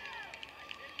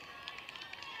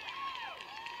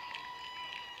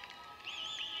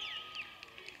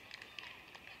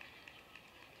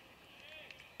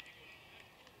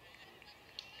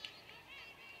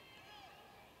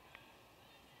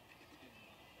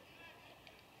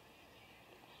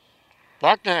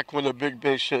 Bachnak with a big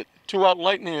base hit. 2-out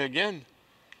lightning again.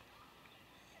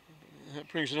 That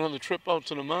brings another trip out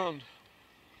to the mound.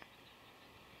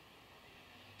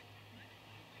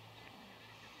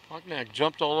 Bachnak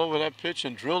jumped all over that pitch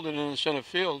and drilled it in the center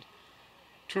field.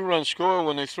 2-run score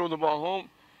when they threw the ball home.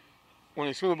 When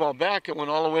they threw the ball back, it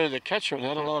went all the way to the catcher, and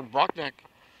that allowed Bachnak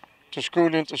to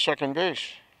scoot into second base.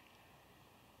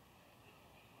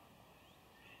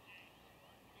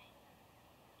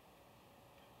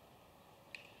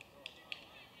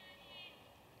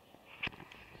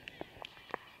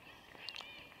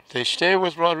 They stay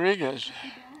with Rodriguez.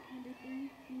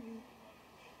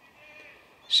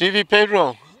 C.V.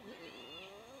 Pedro.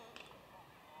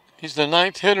 He's the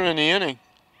 9th hitter in the inning.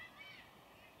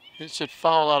 Hits it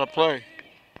foul out of play.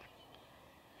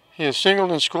 He has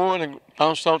singled and scored and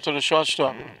bounced out to the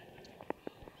shortstop.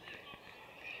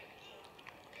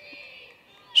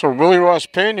 So Willie Ross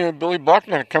Pena, Billy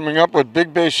Bachnak coming up with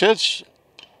big base hits.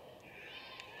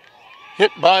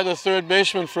 Hit by the third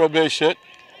baseman for a base hit.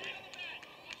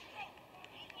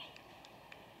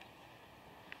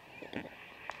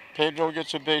 Pedro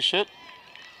gets a base hit.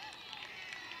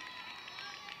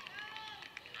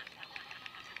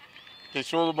 They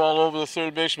throw the ball over the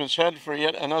third baseman's head for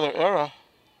yet another error.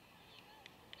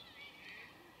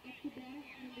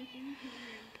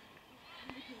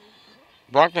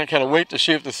 Bachnak had to wait to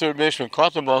see if the third baseman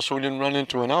caught the ball so he didn't run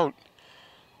into an out.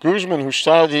 Guzman, who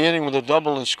started the inning with a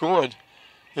double and scored,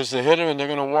 is the hitter, and they're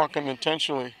going to walk him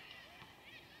intentionally.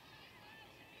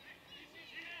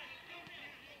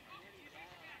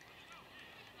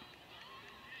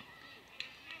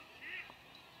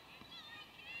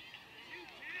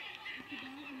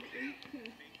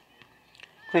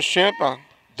 Chris Champa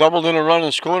doubled in a run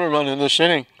and scored a run in this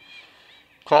inning.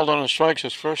 Called on a strikes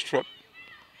his first trip.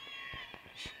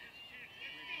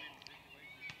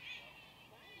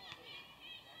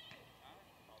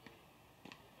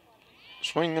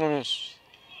 Swing and a miss.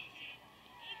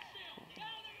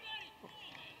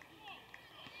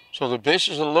 So the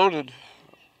bases are loaded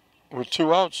with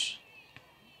 2 outs.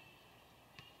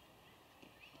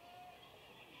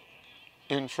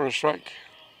 In for a strike.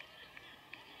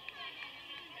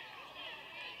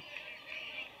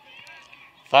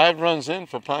 Five runs in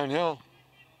for Pinehill.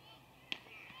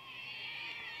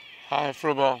 High for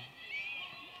a ball.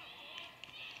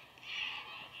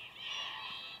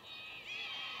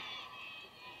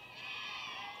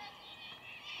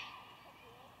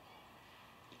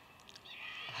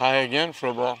 High again for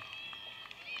a ball.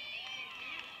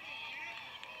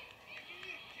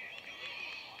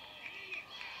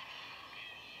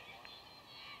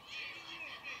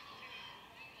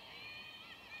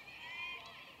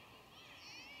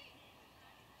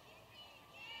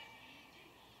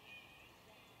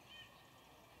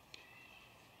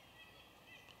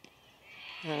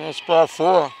 And that's ball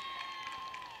 4.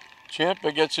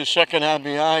 Champa gets his second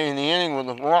RBI in the inning with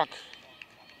a walk.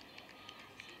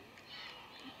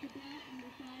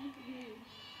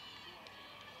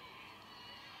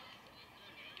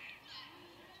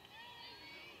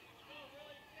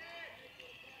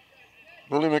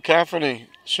 Willie McCafferty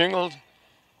singled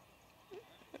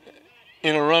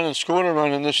in a run and scored a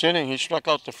run in this inning. He struck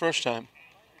out the first time.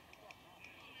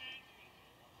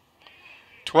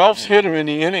 12th hitter in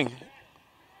the inning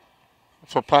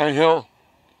for Pinehill.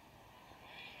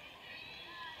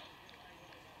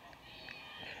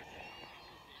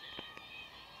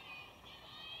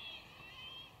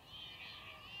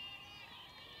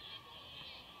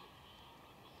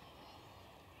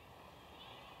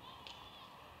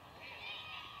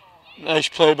 Nice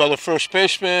play by the first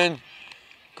baseman,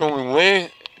 going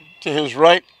way to his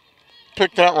right,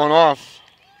 picked that one off.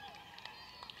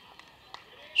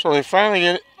 So they finally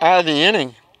get out of the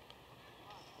inning.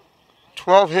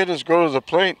 12 hitters go to the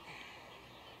plate.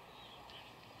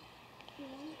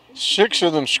 6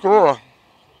 of them score.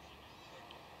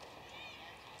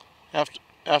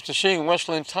 After seeing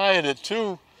Westland tied at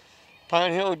 2,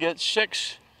 Pinehill gets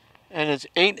 6, and it's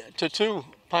 8-2.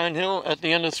 Pinehill at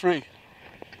the end of 3.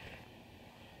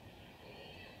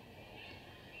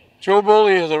 Joe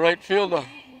Boley, the right fielder,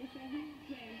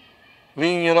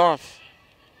 leading it off.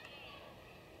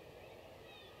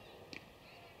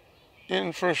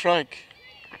 In for a strike.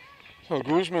 So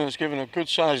Guzman is given a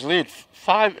good-sized lead.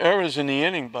 5 errors in the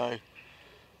inning by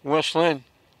Westland.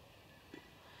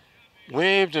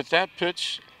 Waved at that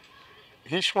pitch.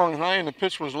 He swung high and the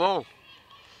pitch was low.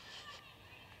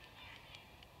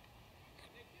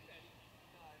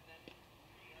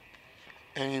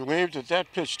 And he waved at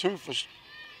that pitch too for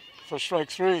strike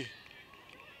 3.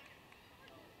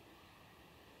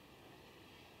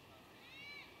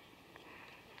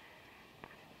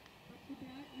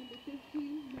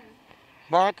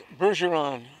 Mark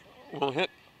Bergeron will hit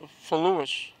for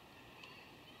Lewis.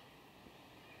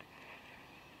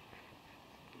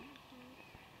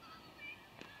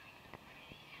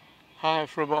 High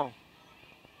for a ball.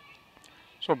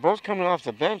 So both coming off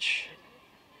the bench.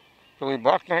 Billy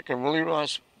Bachnack and Willie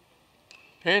Ross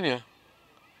Pena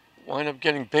wind up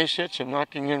getting base hits and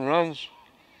knocking in runs.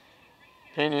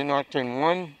 Pena knocked in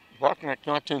 1, Bachnack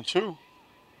knocked in 2.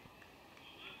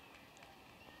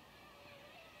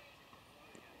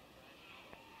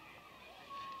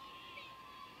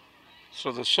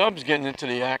 So the subs getting into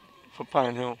the act for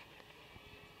Pinehill.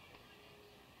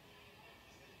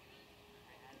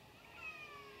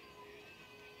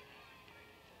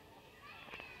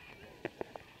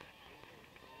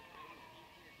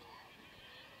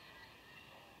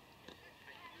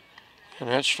 And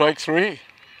that's strike 3.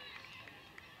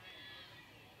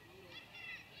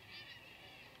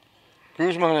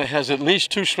 Guzman has at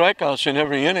least 2 strikeouts in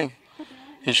every inning.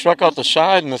 He struck out the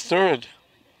side in the 3rd.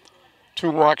 2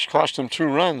 walks cost him 2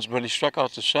 runs, but he struck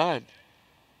out the side.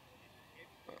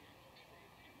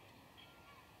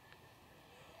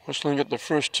 Whistling got the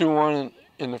first 2-1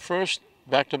 in the first,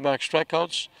 back-to-back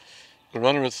strikeouts. The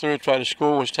runner at third tried to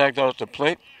score, was tagged out at the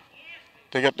plate.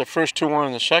 They got the first 2-1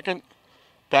 in the second,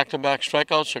 back-to-back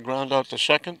strikeouts, a ground out the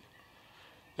second.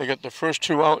 They got the first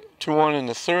 2-1 in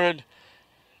the third.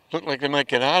 Looked like they might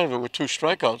get out of it with 2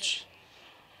 strikeouts.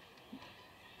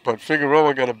 But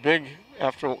Figueroa got a big,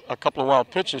 after a couple of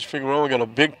wild pitches, Figueroa got a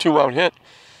big 2-out hit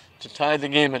to tie the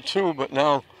game at 2. But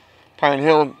now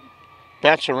Pinehill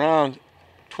bats around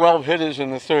 12 hitters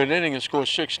in the 3rd inning and scores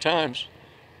 6 times.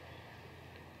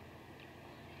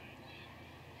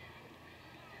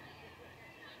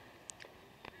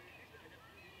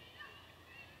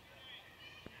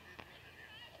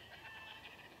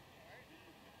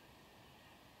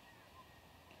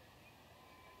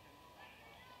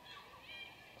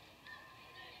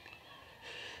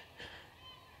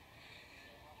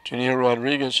 Junior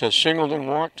Rodriguez has singled and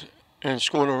walked and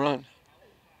scored a run.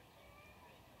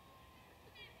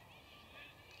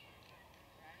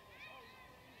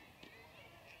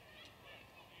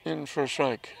 In for a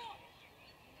strike.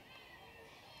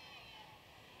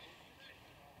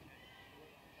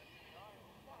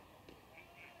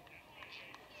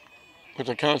 With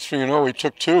the count 3-0, he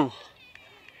took 2.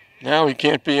 Now he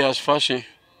can't be as fussy.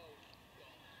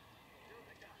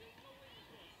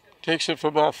 Takes it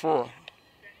for ball 4.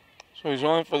 So he's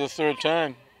on for the 3rd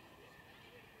time.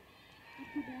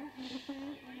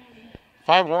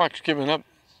 5 walks given up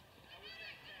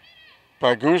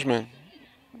by Guzman.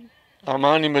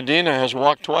 Armani Medina has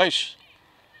walked twice.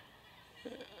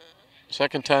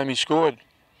 2nd time he scored.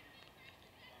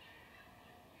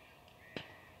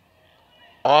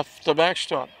 Off the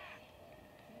backstop.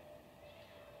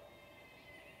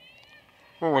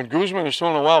 Well, when Guzman is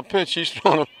throwing a wild pitch, he's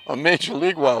throwing a major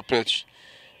league wild pitch.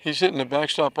 He's hitting the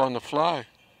backstop on the fly.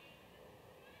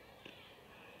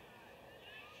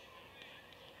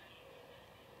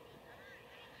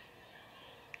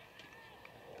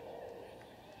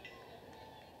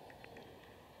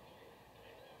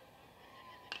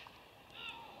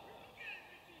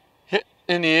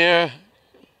 in the air,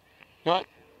 not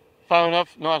far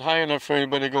enough, not high enough for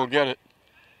anybody to go get it.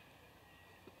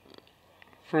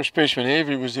 First baseman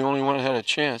Avery was the only one that had a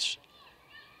chance.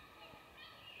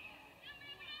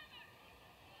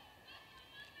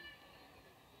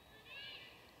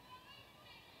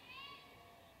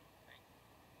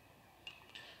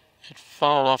 It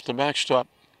fouled off the backstop.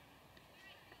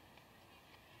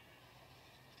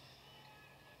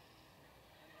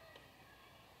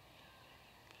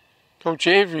 Coach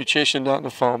Avery chasing down the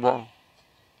foul ball.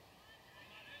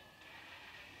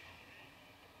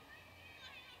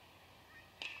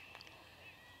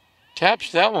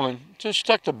 Taps that one. Just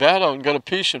stuck the bat out and got a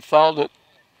piece and fouled it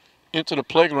into the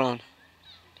playground.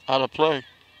 Out of play.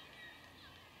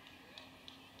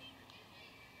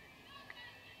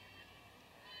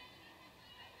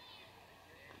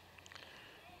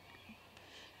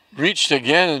 Reached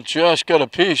again and just got a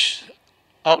piece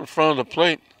out in front of the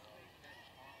plate.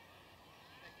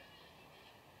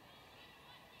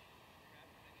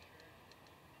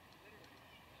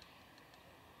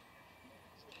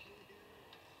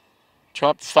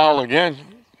 Chopped foul again.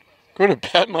 Good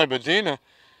at bat by Medina.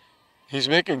 He's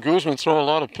making Guzman throw a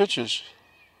lot of pitches.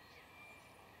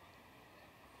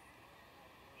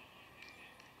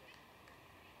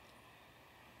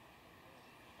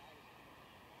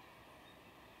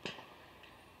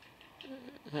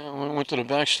 Went to the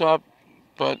backstop,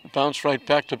 but bounced right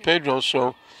back to Pedro,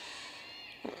 so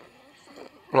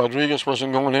Rodriguez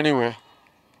wasn't going anywhere.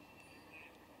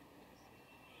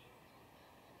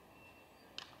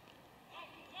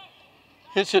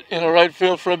 Hits it in the right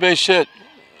field for a base hit.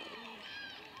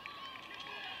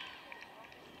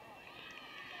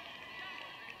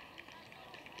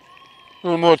 A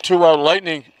little more two-out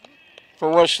lightning for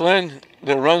West Lynn.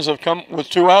 Their runs have come with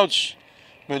 2 outs.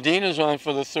 Medina's on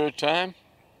for the 3rd time.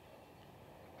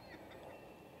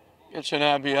 Gets an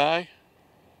RBI.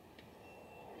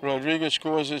 Rodriguez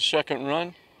scores his 2nd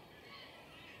run.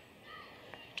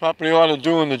 Top of the order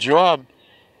doing the job.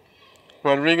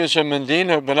 Rodriguez and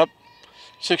Medina have been up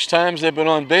 6 times. They've been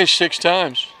on base 6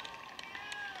 times.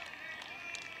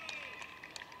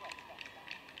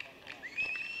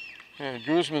 And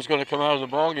Guzman's going to come out of the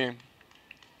ball game.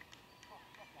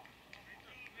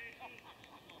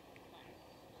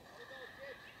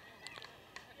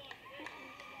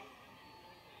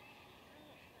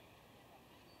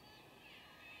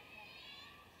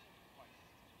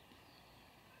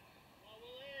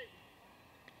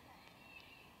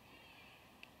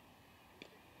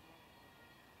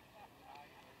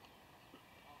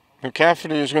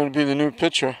 McCafferty is going to be the new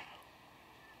pitcher.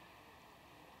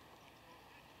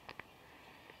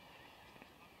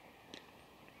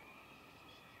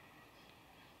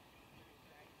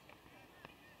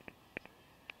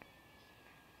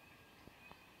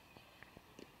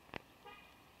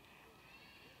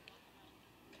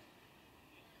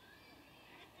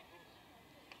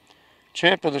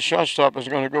 Champa, the shortstop, is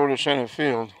going to go to center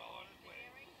field.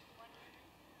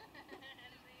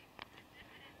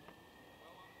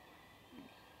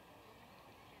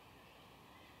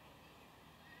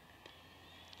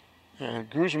 And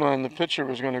Guzman, the pitcher,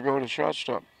 is going to go to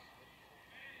shortstop.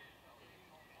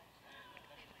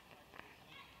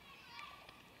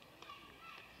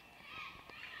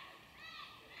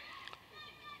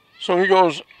 So he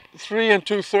goes 3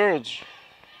 2/3.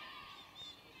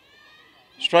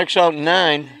 Strikes out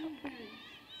 9.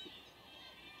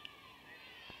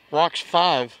 Walks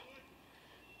 5.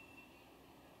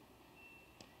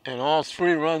 And all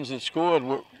 3 runs that scored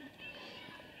were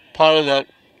part of that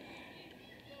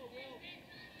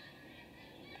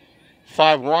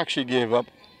 5 walks he gave up.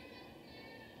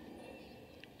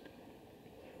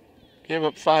 Gave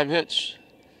up 5 hits.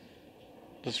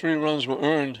 The 3 runs were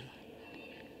earned.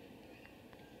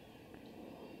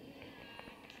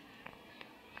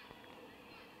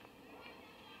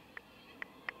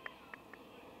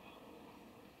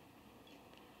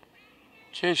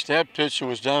 Chased that pitch that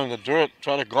was down in the dirt.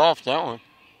 Tried to golf that one.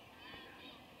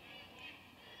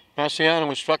 Marciano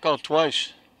was struck out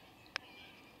twice.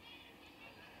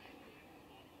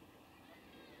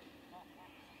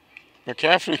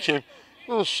 McCaffrey came,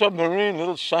 little submarine,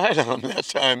 little sidearm that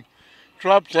time.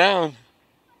 Dropped down.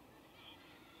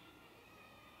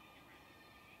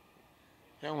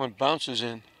 That one bounces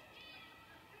in.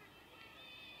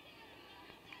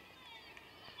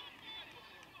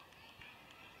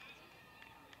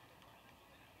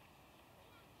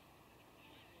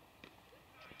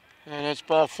 And that's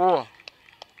ball 4.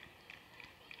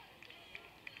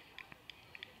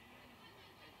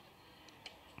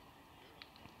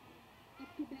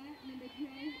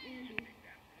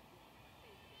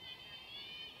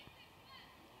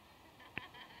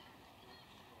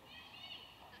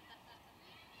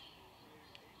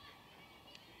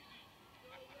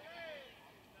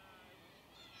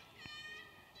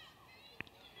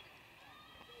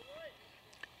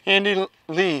 Andy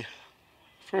Lee,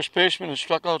 first baseman, has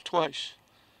struck out twice.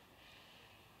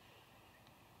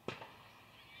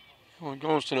 One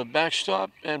goes to the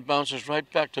backstop and bounces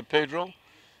right back to Pedro.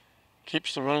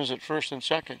 Keeps the runners at first and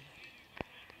second.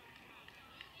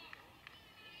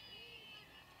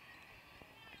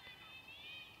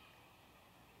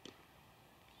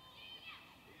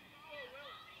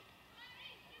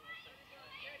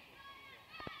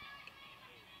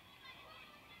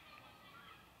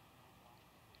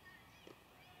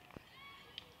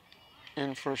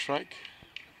 In for a strike.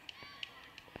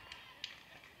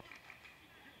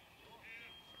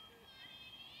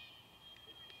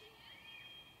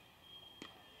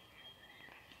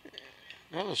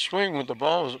 Another swing with the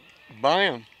ball is by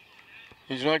him.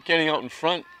 He's not getting out in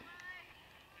front.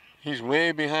 He's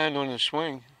way behind on his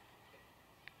swing.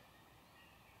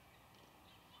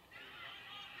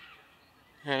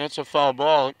 And that's a foul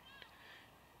ball.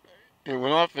 It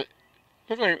went off. It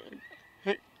looked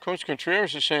like Coach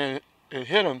Contreras is saying it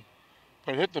hit him,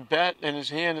 but it hit the bat and his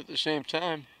hand at the same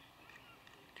time.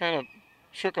 Kind of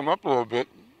shook him up a little bit.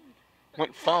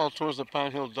 Went foul towards the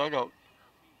Pinehill dugout.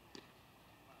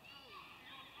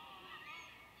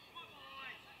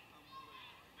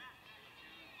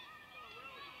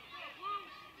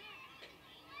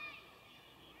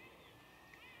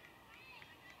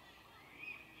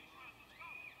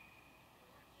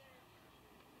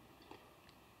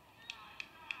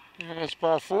 And that's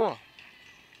ball 4.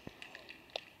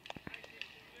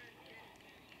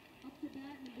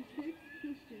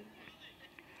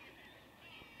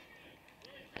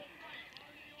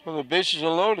 So the bases are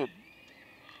loaded.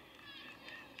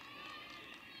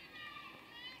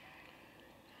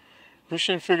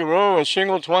 Christian Figueroa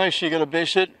singled twice. He got a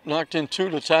base hit, knocked in 2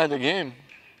 to tie the game.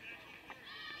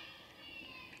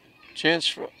 Chance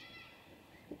for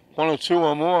 1 or 2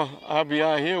 or more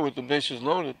RBI here with the bases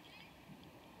loaded.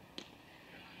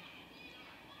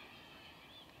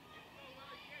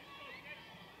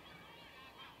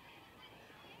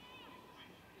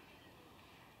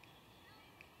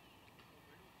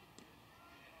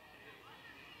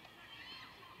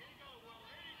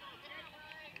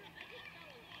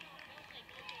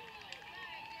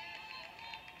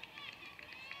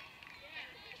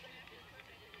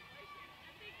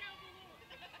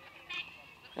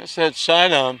 That's that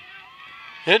sidearm.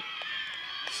 Hit.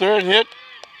 Third hit.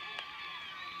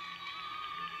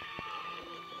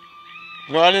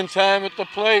 Not in time at the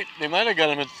plate. They might have got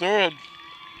him at third.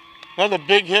 Another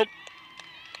big hit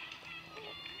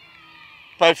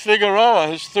by Figueroa.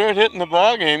 His third hit in the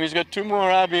ball game. He's got 2 more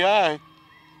RBI.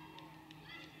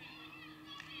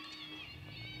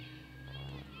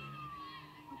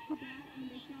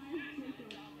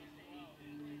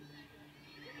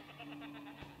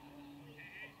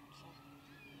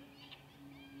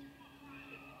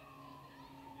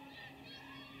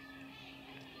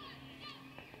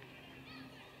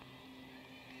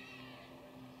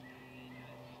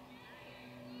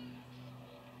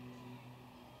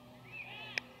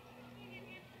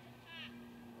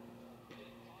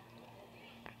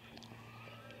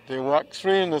 They walked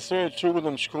 3 in the third, 2 of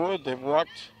them scored. They've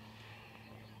walked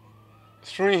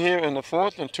 3 here in the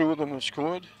fourth, and 2 of them have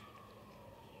scored.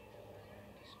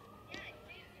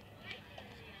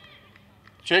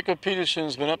 Jacob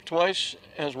Peterson's been up twice,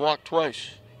 has walked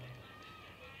twice.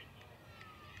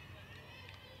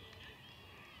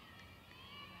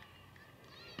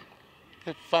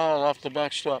 Hit foul off the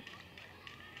backstop.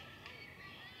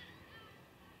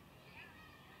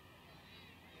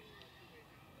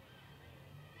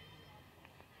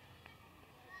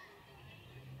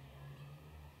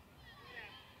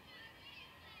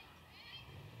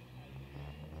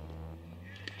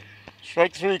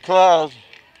 Strike 3 called.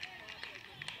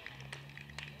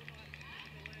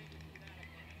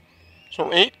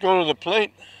 So 8 go to the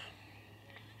plate.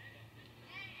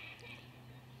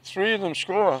 3 of them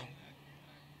score.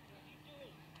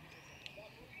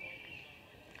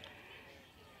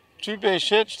 Two base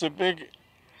hits, the big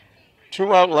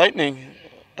 2-out Lightning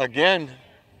again.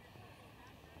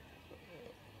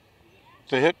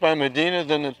 The hit by Medina,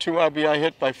 then the 2 RBI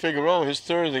hit by Figueroa, his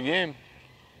third of the game.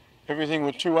 Everything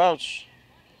with 2 outs.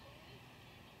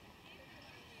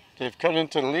 They've cut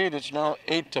into the lead. It's now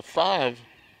 8-5.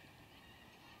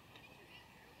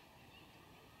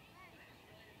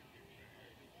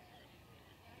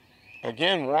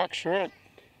 Again, walk short.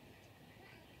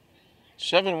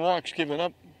 7 walks given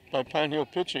up by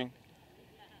Pinehill pitching.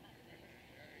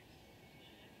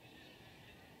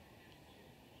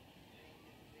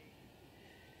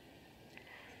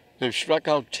 They've struck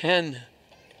out 10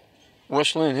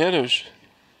 Westland hitters.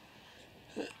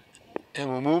 And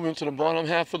we'll move into the bottom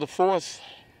half of the fourth.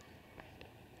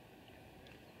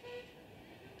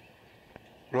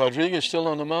 Rodriguez still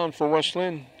on the mound for West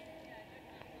Lynn.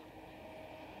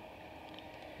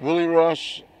 Willie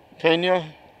Ross,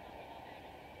 Pena,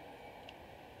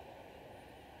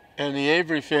 and the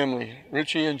Avery family,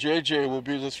 Richie and JJ, will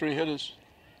be the three hitters.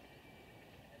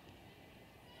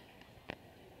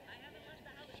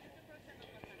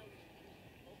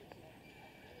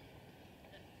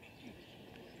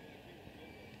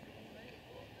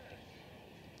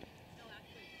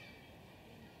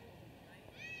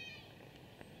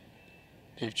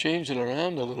 They've changed it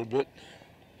around a little bit.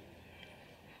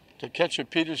 The catcher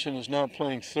Peterson is now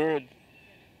playing third.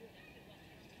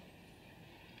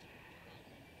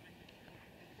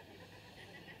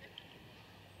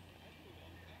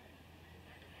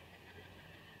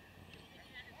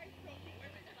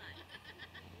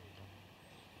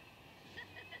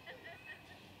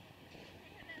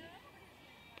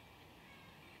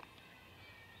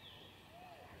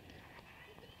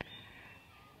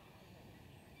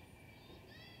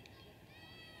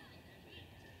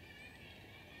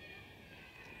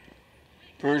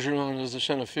 Bergeron is the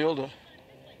center fielder.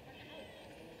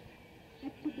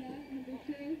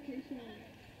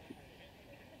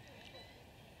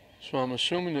 So I'm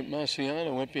assuming that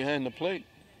Marciano went behind the plate.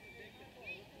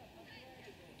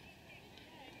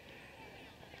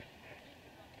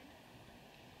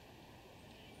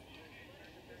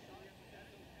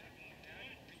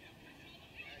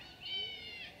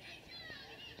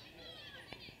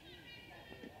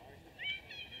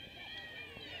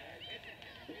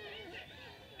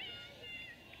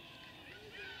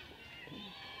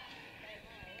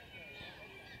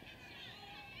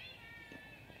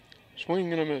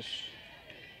 Swing and a miss.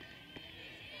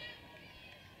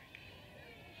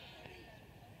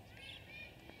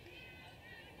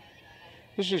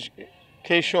 This is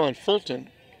Kayshawn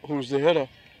Fulton, who's the hitter.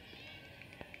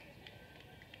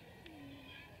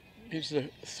 He's the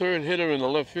third hitter in the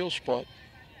left field spot.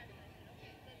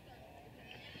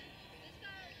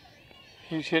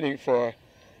 He's hitting for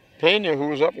Pena, who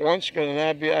was up once, got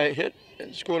an RBI hit,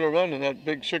 and scored a run in that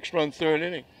big 6-run third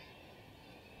inning.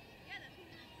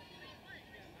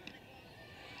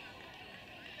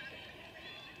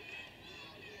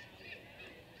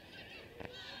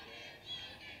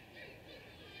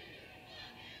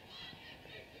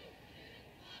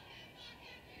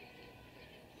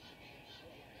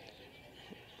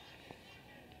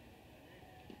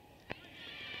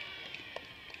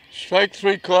 Strike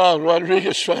three call.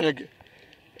 Rodriguez trying to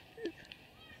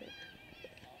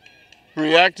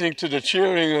reacting to the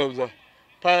cheering of the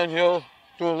Pinehill,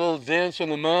 doing a little dance on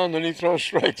the mound, then he throws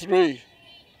strike three.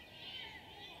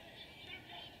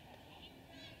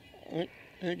 I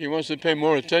think he wants to pay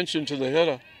more attention to the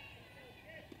hitter.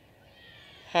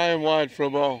 High and wide for a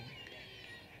ball.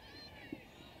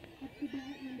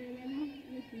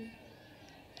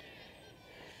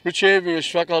 Rich Avery has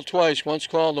struck out twice, once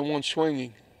called and once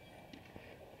swinging.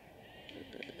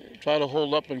 Tried to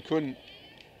hold up and couldn't.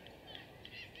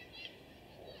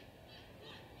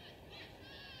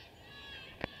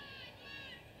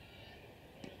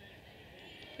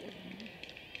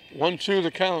 One, two,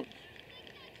 the count.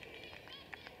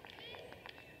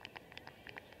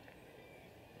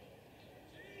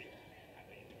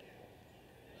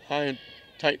 High and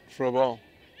tight for a ball.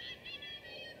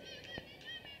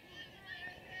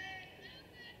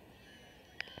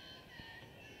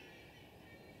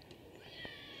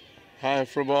 High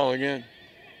for a ball again.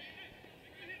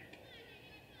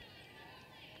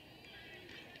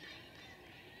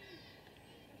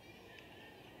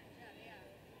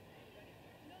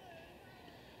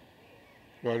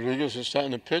 Rodriguez is starting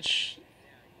to pitch.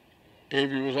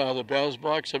 Avery was out of the batter's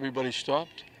box. Everybody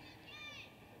stopped.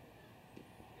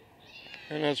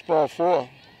 And that's ball four.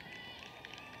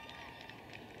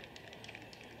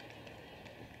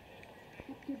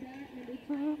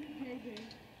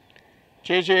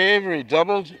 JJ Avery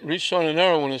doubled, reached on an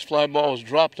error when his fly ball was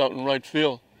dropped out in right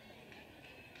field.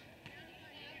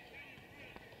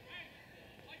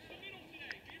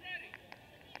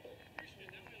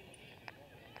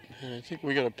 And I think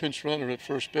we got a pinch runner at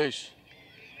first base.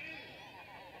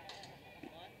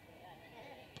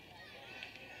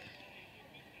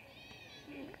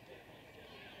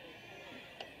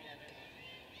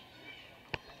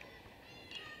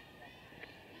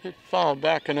 Hit foul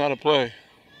back and out of play.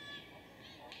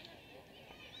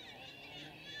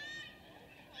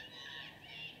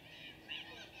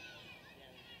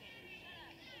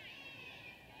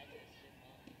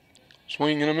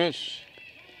 Swing and a miss.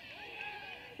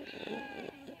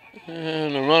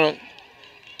 And the runner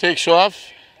takes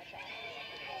off.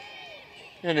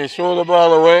 And they throw the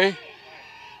ball away.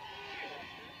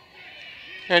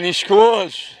 And he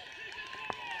scores.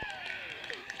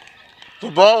 The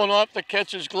ball went off the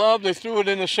catcher's glove. They threw it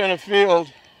into center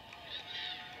field.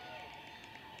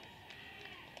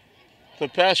 The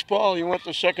pass ball, he went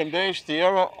to second base. The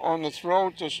error on the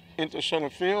throw into center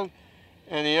field,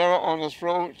 and the error on the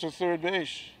throw to third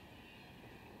base.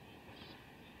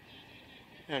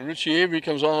 And Richie Avery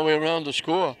comes all the way around to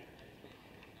score.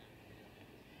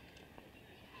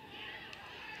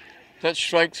 That's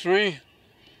strike three.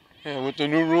 And with the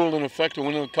new rule in effect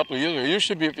within a couple of years ago, it used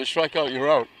to be if you strike out, you're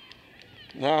out.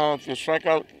 Now, if you strike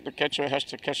out, the catcher has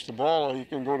to catch the ball or you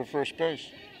can go to first base.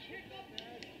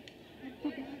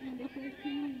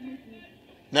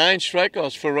 9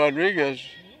 strikeouts for Rodriguez.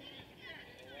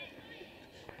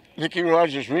 Nicky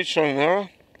Rogers reached on an error.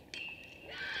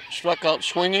 Struck out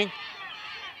swinging.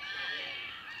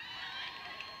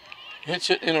 Hits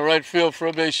it in the right field for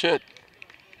a base hit.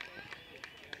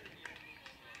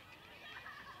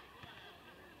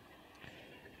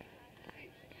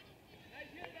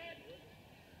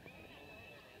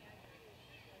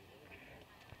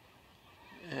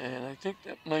 And I think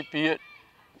that might be it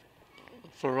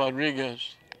for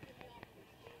Rodriguez.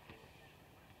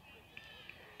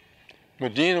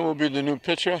 Medina will be the new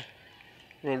pitcher.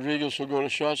 Rodriguez will go to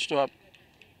shortstop.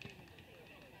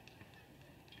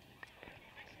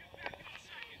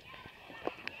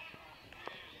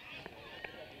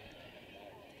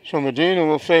 So Medina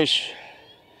will face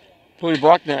Billy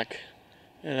Bachnack,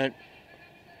 and it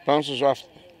bounces off,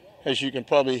 as you can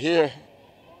probably hear,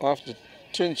 off the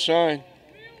tin sign.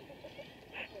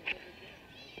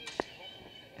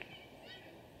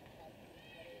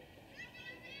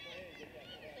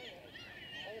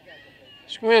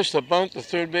 Squares the bunt, the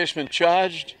third baseman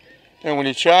charged, and when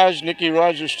he charged, Nicky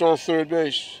Rogers stole third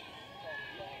base.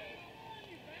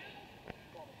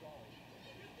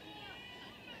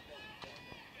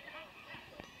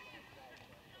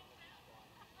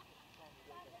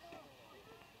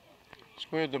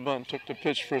 Squared the bunt, took the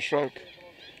pitch for a strike.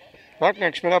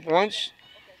 Bachnack's been up once.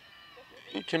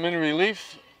 He came in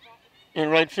relief in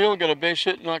right field, got a base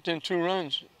hit, knocked in 2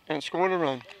 runs, and scored a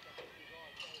run.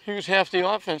 He was half the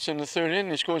offense in the third inning.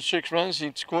 He scored 6 runs.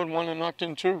 He scored 1 and knocked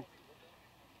in 2.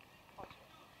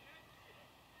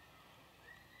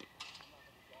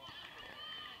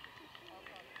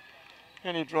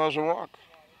 And he draws a walk.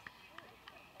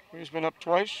 He's been up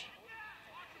twice.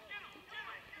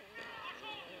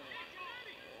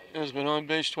 Has been on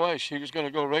base twice. He was going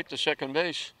to go right to second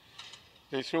base.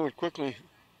 They threw it quickly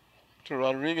to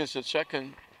Rodriguez at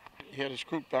second. He had his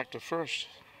scoop back to first.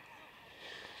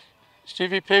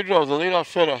 Stevie Pedro, the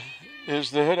leadoff hitter,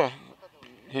 is the hitter.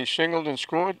 He singled and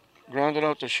scored, grounded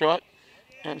out to short,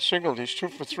 and singled. He's 2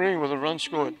 for 3 with a run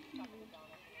scored.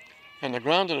 And the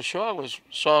ground to the short was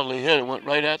solidly hit. It went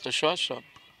right at the shortstop.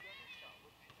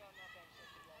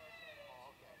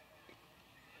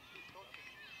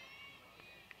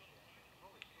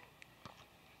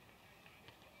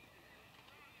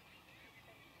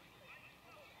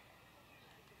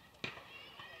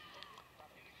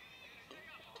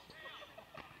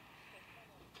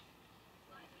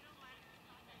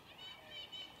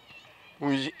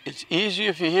 It's easy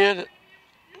if you hear it.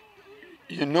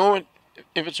 You know it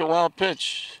if it's a wild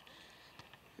pitch.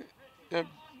 The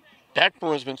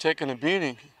backboard's been taking a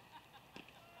beating.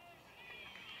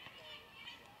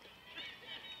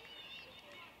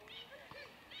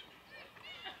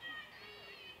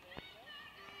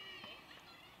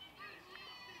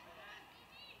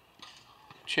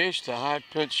 Chased a high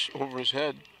pitch over his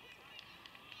head.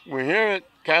 We're here at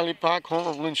Kylie Park, home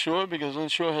of Lynn Shore, because Lynn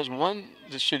Shore has won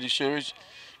the City Series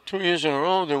 2 years in a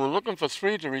row. They were looking for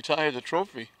 3 to retire the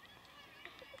trophy,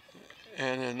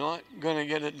 and they're not going to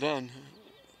get it done.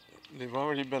 They've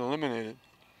already been eliminated.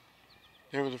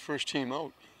 They were the first team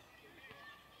out.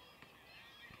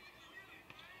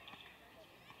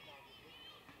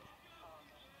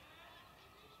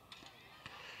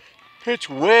 Pitch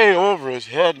way over his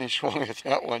head, and he swung at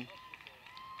that one.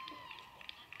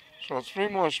 So 3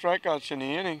 more strikeouts in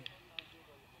the inning,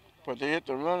 but they hit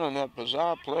the run on that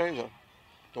bizarre play,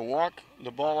 the walk,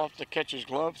 the ball off the catcher's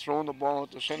glove, throwing the ball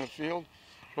at the center field,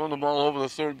 throwing the ball over the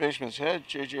third baseman's head.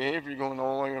 J.J. Avery going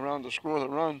all the way around to score the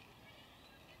run.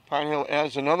 Pinehill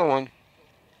adds another one.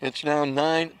 It's now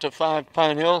 9-5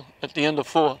 Pinehill at the end of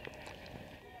 4.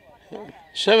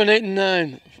 7, 8, and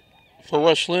 9 for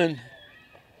West Lynn.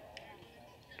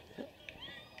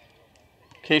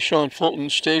 Kayshawn Fulton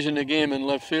stays in the game in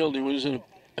left field. He was in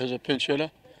as a pinch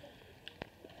hitter.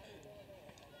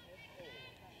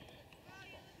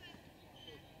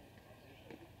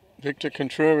 Victor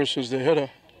Contreras is the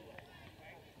hitter.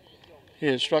 He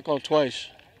has struck out twice.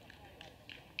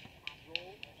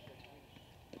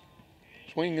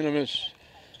 Swing and a miss.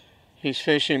 He's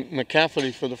facing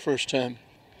McCafferty for the first time.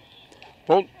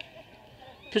 Both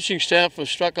pitching staff have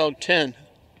struck out 10.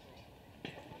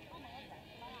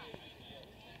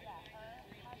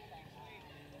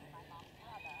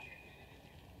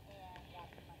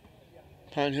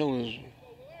 Pinehill is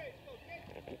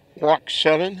walked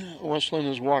 7. Westland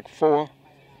has walked 4.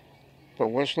 But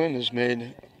Westland has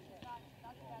made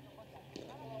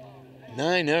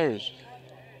 9 errors.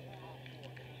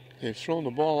 They've thrown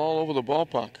the ball all over the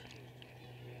ballpark.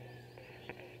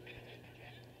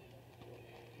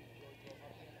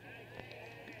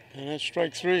 And that's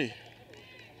strike 3.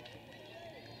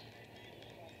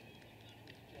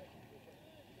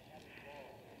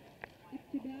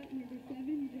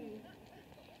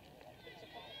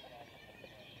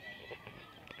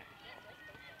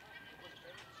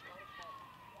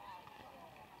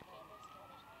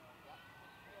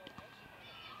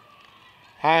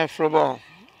 High for a ball.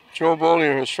 Joe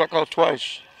Bollier has struck out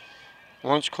twice.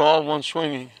 Once called, once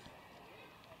swinging.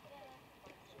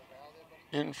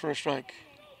 In for a strike.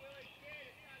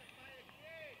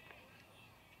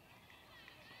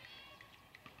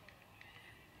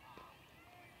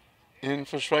 In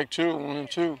for strike 2,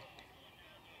 1-2.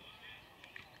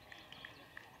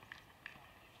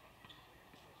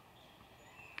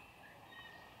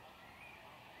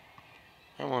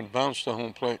 That one bounced to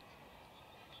home plate.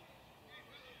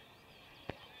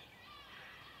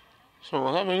 So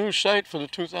we'll have a new site for the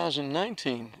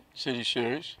 2019 City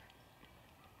Series.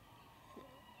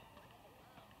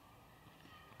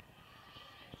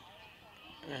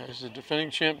 As the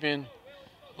defending champion,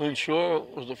 Lynn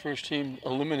was the first team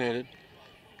eliminated.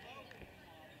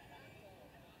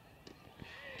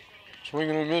 Swing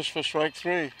and a miss for strike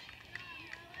 3.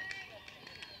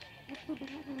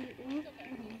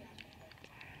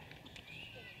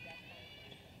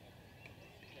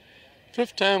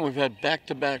 Fifth time we've had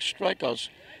back-to-back strikeouts.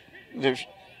 They've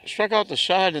struck out the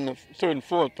side in the 3rd and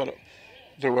 4th, but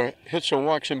there were hits or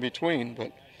walks in between.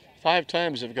 But 5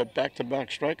 times they've got back-to-back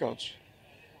strikeouts.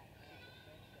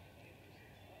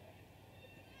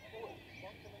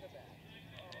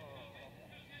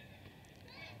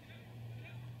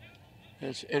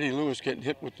 That's Eddie Lewis getting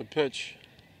hit with the pitch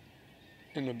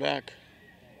in the back.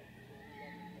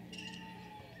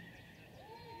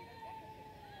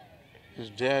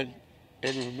 His dad,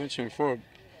 Eddie, we mentioned before,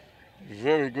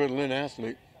 very good Lynn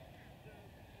athlete.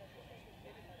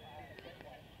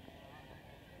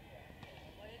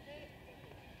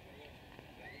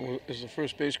 Well, as the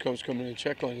first base coach coming to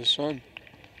check on his son.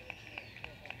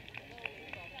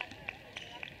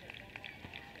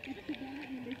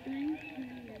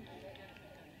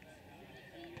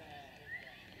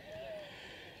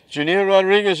 Janier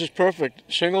Rodriguez is perfect.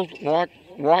 Singled,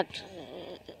 walked,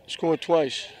 scored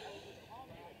twice.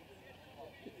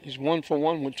 He's 1 for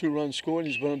 1 with 2 runs scored.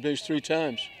 He's been on base 3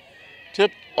 times.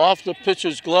 Tip off the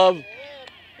pitcher's glove.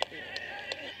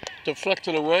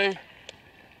 Deflected away.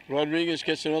 Rodriguez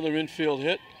gets another infield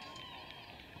hit.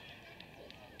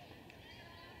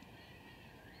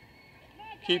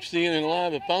 Keeps the inning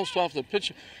alive. It bounced off the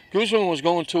pitcher. Guzman was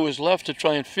going to his left to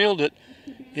try and field it.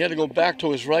 He had to go back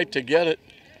to his right to get it.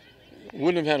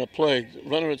 Wouldn't have had a play. The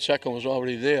runner at second was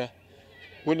already there.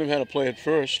 Wouldn't have had a play at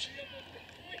first.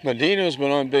 Medina's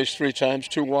been on base 3 times,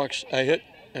 2 walks, a hit,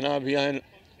 an RBI,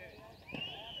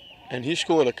 and he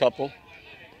scored a couple.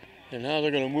 And now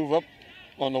they're going to move up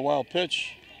on the wild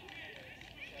pitch.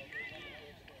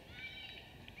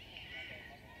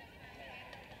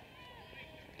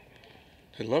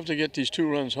 They'd love to get these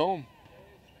 2 runs home.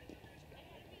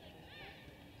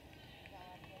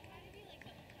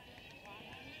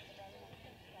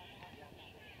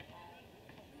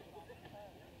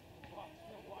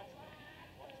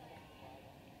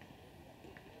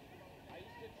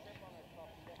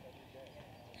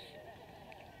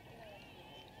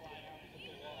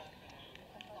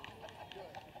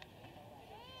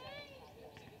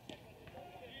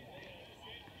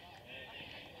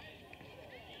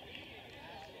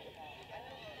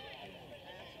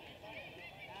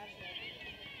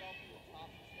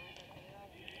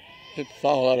 Hit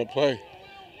foul out of play.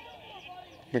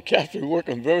 McCaffrey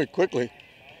working very quickly.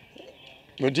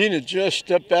 Medina just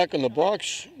stepped back in the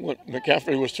box when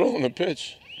McCaffrey was throwing the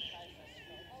pitch.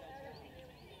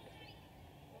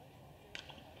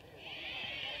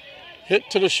 Hit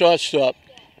to the shortstop.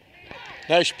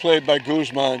 Nice play by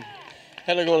Guzman.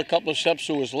 Had to go a couple of steps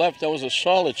to his left. That was a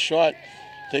solid shot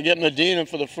to get Medina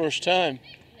for the first time.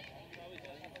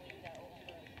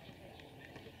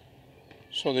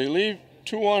 So they leave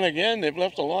 2 on again. They've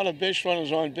left a lot of base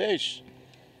runners on base.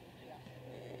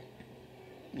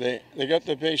 They got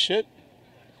the base hit.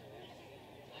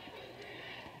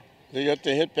 They got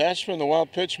the hit batsman. The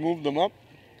wild pitch moved them up.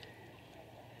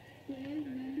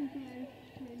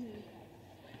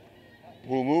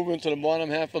 We'll move into the bottom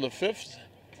half of the fifth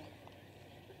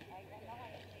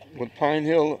with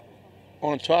Pinehill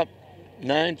on top,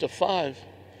 9-5.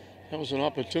 That was an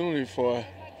opportunity for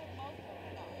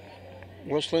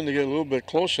West Lynn to get a little bit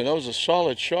closer. That was a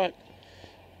solid shot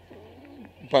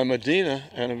by Medina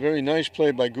and a very nice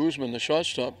play by Guzman, the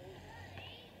shortstop.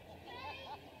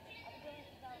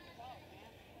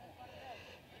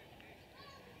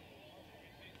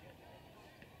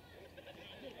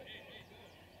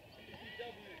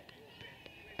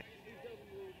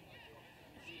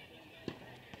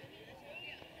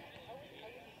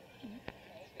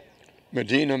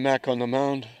 Medina Mac on the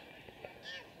mound.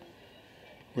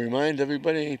 Remind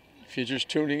everybody, if you're just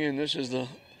tuning in, this is the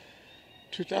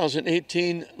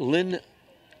 2018 Lynn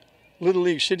Little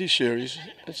League City Series.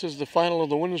 This is the final of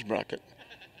the winners bracket.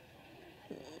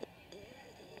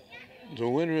 The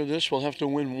winner of this will have to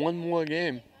win one more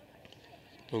game.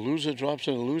 The loser drops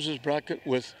in the losers bracket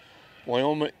with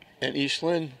Wyoming and East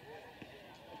Lynn.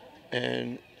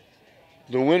 And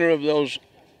the winner of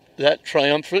that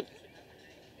triumvirate,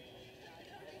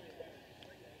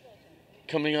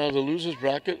 coming out of the losers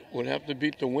bracket, would have to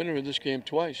beat the winner of this game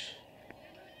twice.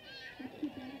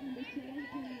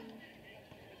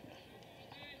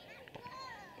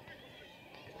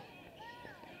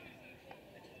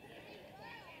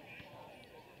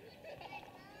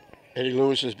 Eddie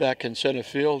Lewis is back in center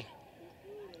field.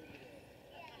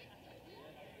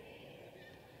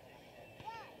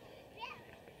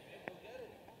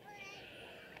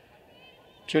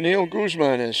 Janelle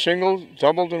Guzman has singled,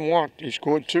 doubled, and walked. He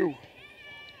scored 2.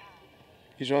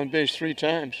 He's on base 3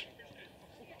 times.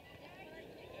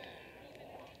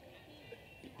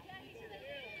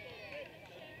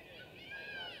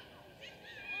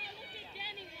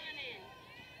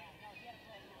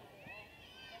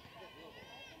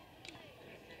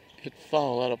 Hit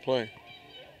foul out of play.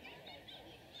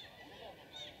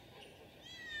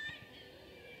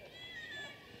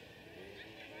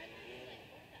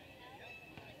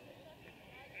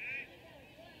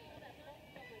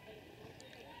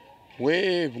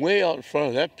 Waved way out in front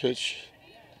of that pitch.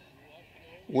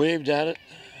 Waved at it.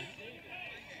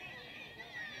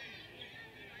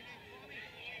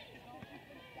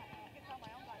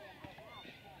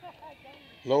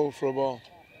 Low for a ball.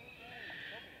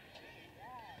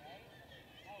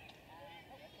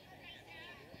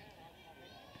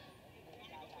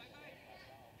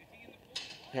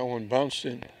 That one bounced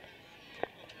in.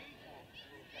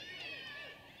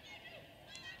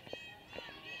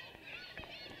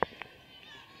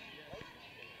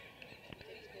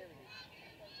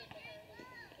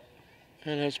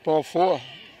 And that's ball 4.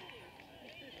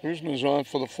 Guzman's on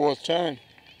for the 4th time.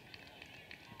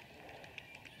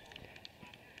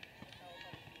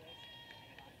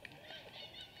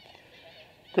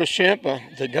 Chris Champa,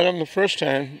 they got him the first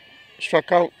time,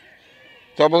 struck out.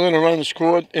 Double in a run,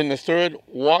 scored in the 3rd,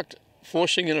 walked,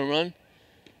 forcing in a run.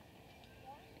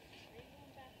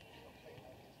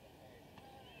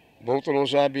 Both of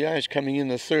those RBIs coming in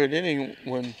the 3rd inning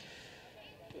when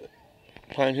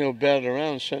Pinehill batted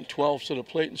around, sent 12 to the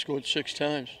plate and scored 6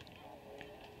 times.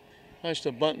 Nice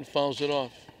to bunt and fouls it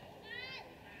off.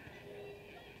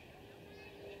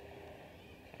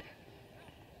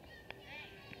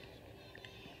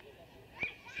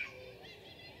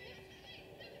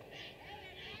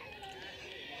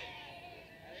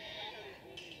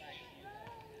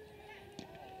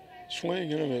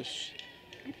 Swing and a miss.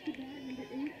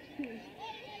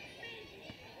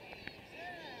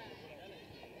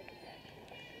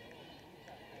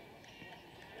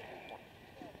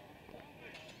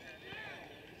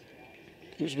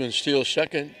 Guzman steals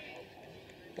second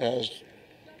as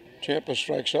Champa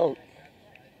strikes out.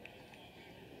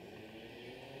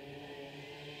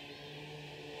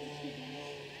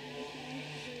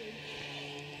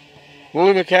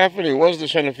 Willie McCafferty was the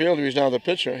center fielder. He's now the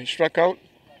pitcher. He struck out,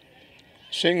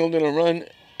 singled in a run,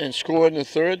 and scored in the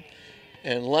 3rd,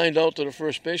 and lined out to the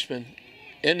first baseman,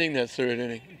 ending that 3rd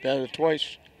inning. Batted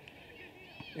twice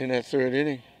in that 3rd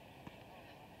inning.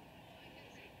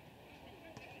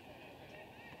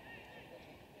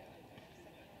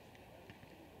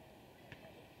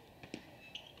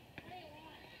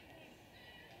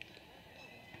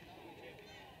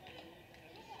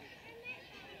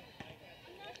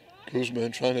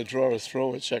 Guzman trying to draw a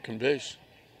throw at second base.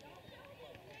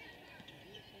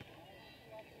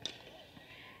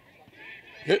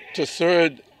 Hit to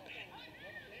 3rd.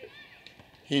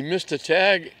 He missed a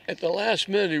tag at the last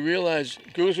minute. He realized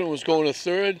Guzman was going to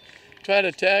 3rd, tried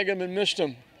to tag him and missed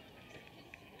him.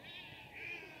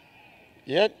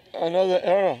 Yet another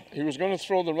error. He was going to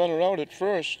throw the runner out at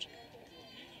first.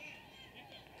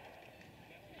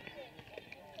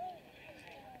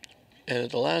 And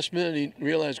at the last minute, he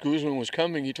realized Guzman was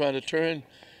coming. He tried to turn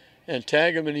and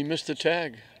tag him, and he missed the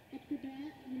tag.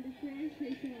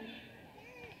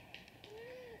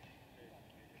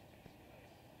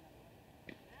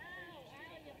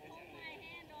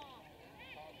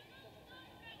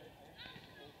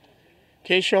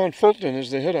 Kayshawn Fulton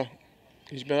is the hitter.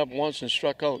 He's been up once and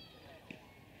struck out.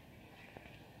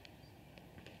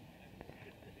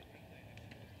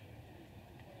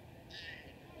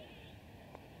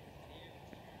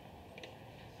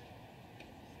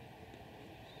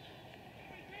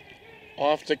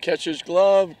 Off the catcher's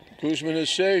glove. Guzman is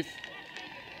safe.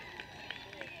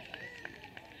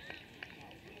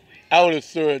 Out at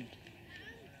third.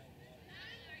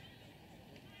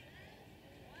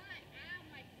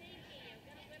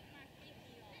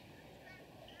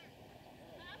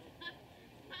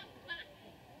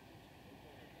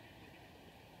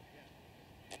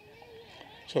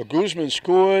 So Guzman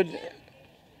scored.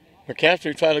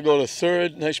 McCaffrey tried to go to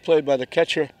third. Nice play by the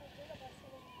catcher.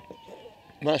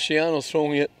 Marciano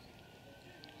throwing it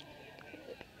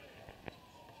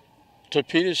to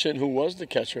Peterson, who was the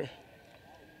catcher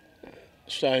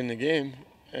starting the game.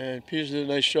 And Peterson did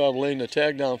a nice job laying the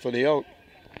tag down for the out.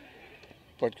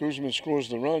 But Guzman scores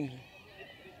the run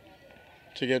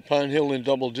to get Pinehill in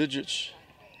double digits.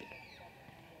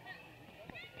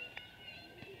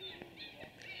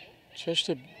 Just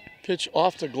a pitch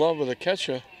off the glove of the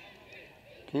catcher.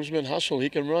 Guzman hustle, he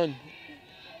can run.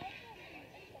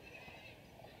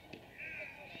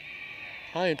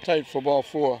 High and tight for ball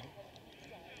 4.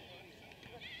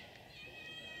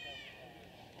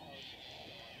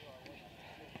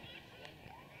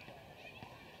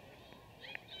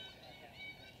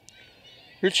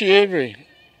 Richie Avery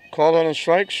called on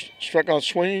strikes, struck out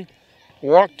swinging,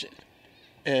 walked,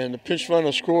 and the pinch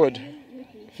runner scored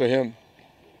for him.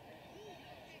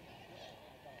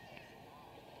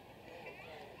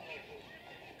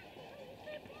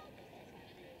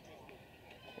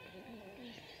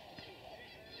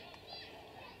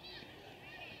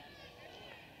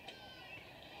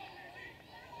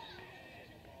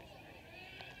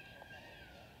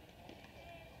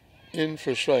 In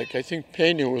for strike. I think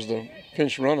Pena was the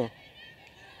pinch runner.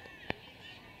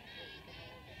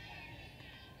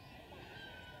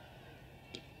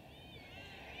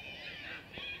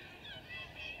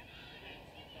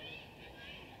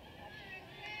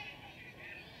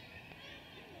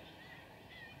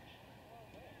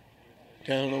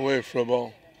 Down and away for a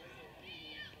ball.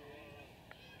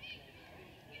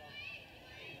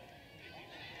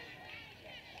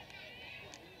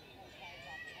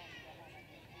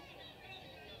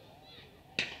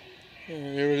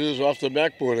 And here it is off the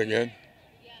backboard again.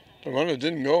 The runner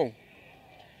didn't go.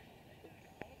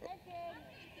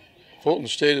 Fulton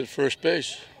stayed at first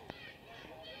base.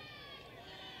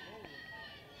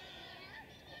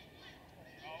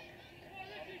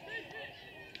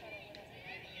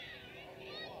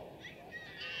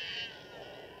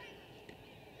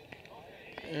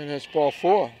 And that's ball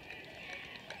 4.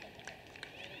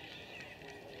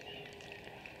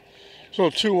 So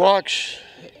 2 walks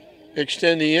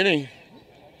extend the inning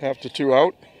after 2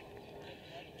 out.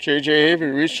 J.J.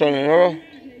 Avery reached on an error,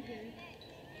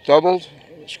 doubled,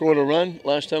 scored a run.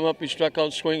 Last time up, he struck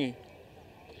out swinging.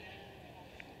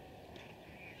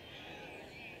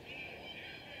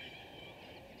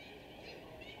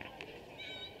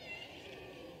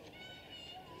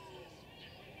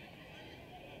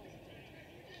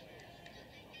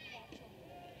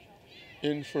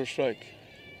 In for a strike.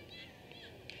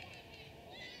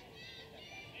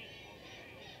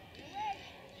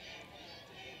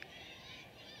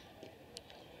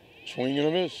 Swing and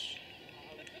a miss.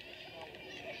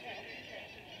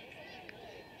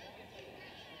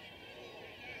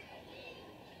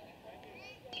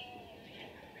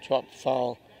 Chopped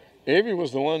foul. Avery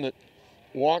was the one that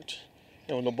walked,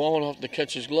 and when the ball went off the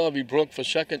catcher's glove, he broke for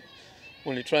second.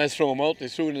 When he tried to throw him out, they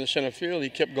threw it in the center field. He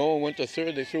kept going, went to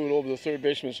third. They threw it over the third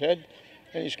baseman's head,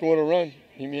 and he scored a run.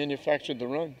 He manufactured the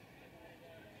run.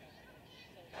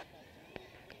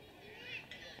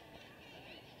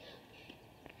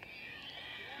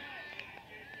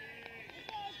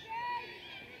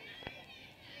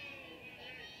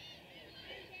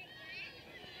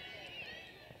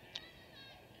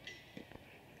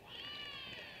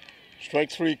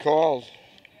 Strike 3 called.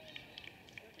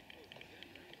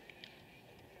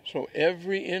 So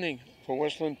every inning for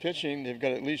Westland pitching, they've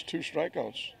got at least 2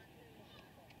 strikeouts.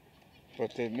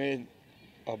 But they've made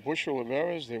a bushel of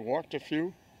errors. They walked a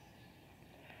few.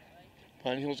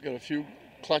 Pinehill's got a few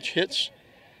clutch hits.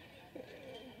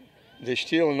 They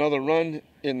steal another run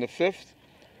in the 5th.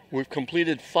 We've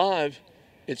completed 5.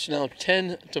 It's now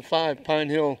 10-5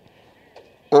 Pinehill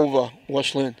over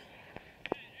West Lynn.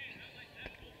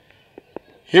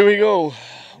 Here we go.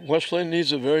 West Lynn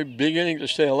needs a very big inning to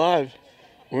stay alive.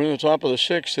 We're in the top of the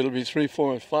 6th. It'll be 3,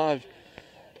 4, and 5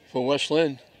 for West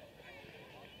Lynn.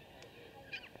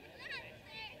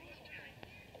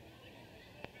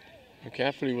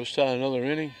 McCafferty will start another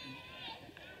inning.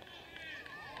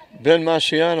 Ben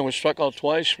Marciano was struck out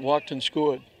twice, walked and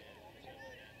scored.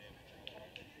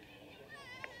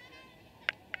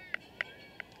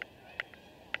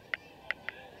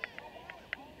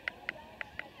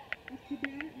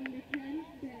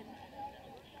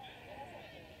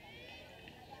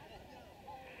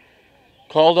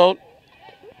 Called out,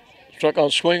 struck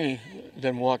out swinging,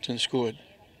 then walked and scored.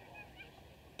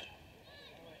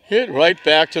 Hit right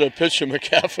back to the pitcher,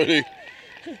 McCafferty.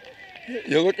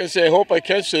 You look and say, hope I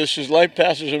catch this. His life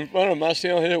passes in front of him.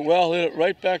 Marciano hit it well, hit it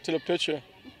right back to the pitcher.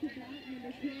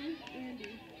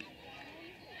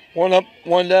 1 up,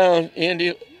 1 down.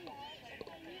 Andy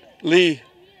Lee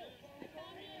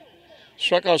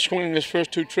struck out swinging his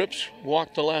first 2 trips,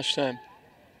 walked the last time.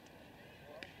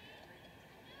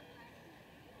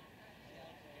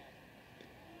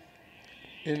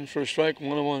 In for a strike,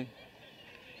 1-1.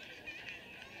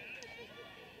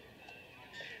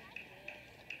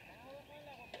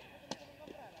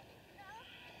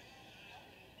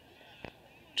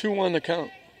 Two on the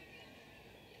count.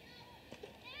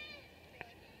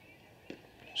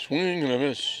 Swing and a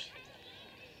miss.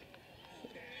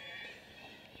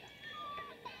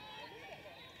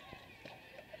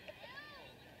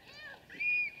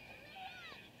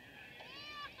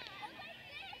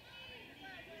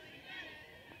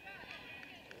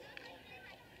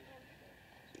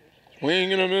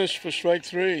 Swing and a miss for strike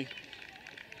 3.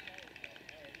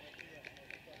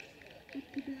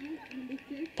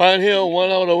 Pinehill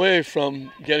 1 out away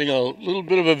from getting a little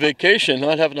bit of a vacation,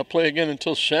 not having to play again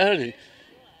until Saturday.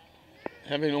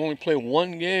 Having to only play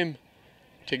 1 game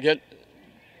to get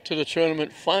to the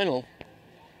tournament final.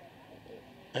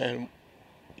 And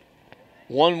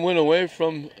 1 win away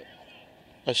from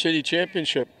a city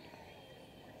championship.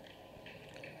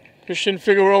 Christian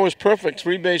Figueroa was perfect.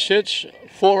 3 base hits,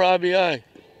 4 RBI.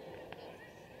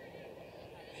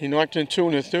 He knocked in 2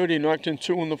 in the 3rd, he knocked in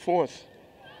 2 in the 4th.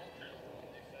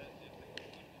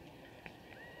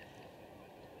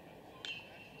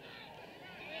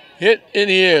 Hit in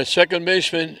the air, second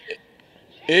baseman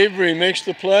Avery makes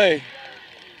the play.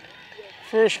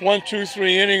 First 1-2-3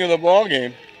 inning of the ball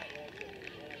game.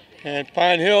 And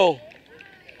Pinehill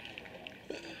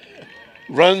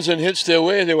runs and hits their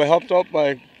way. They were helped out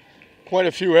by quite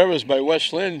a few errors by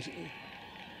West Lynn.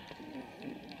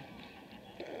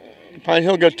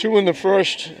 Pinehill got 2 in the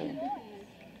 1st.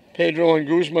 Pedro and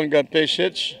Guzman got base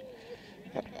hits.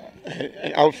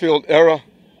 An outfield error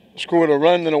scored a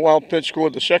run, then a wild pitch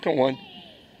scored the second one.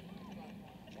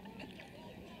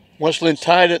 West Lynn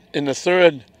tied it in the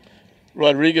 3rd.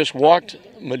 Rodriguez walked,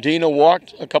 Medina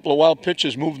walked, a couple of wild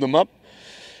pitches moved them up.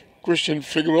 Christian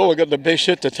Figueroa got the base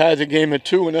hit to tie the game at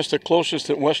 2, and that's the closest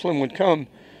that West Lynn would come.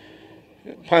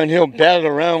 Pinehill batted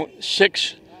around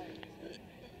 6,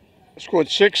 scored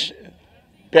 6,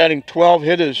 batting 12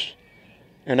 hitters.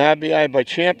 An RBI by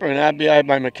Champer, an RBI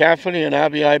by McCafferty, an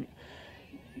RBI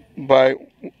by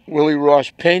Willie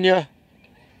Ross Pena,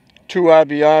 2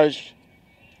 RBIs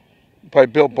by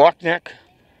Bill Bachnack.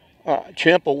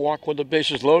 Champa walked with the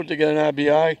bases loaded to get an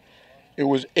RBI. It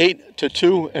was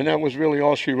 8-2, and that was really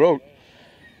all she wrote.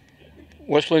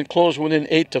 West Lynn closed within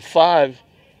 8-5.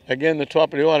 Again, the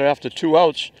top of the order after 2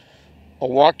 outs. A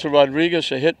walk to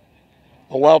Rodriguez, a hit,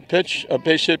 a wild pitch, a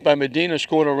base hit by Medina,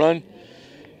 scored a run.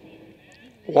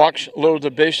 Walks loaded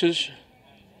the bases.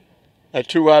 A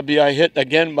 2 RBI hit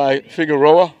again by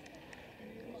Figueroa.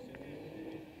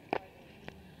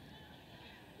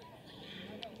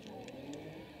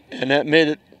 And that made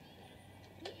it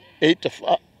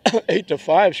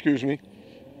 8-5, excuse me.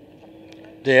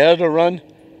 They added a run.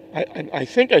 I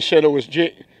think I said it was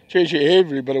J.J.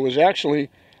 Avery, but it was actually,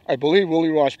 I believe, Willie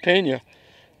Ross Pena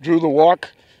drew the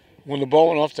walk. When the ball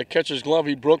went off the catcher's glove,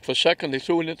 he broke for second. They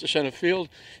threw it into center field.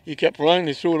 He kept running.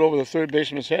 They threw it over the third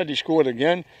baseman's head. He scored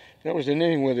again. That was an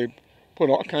inning where they put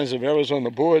all kinds of errors on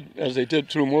the board, as they did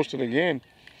through most of the game.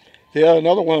 They had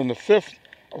another one in the 5th,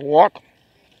 a walk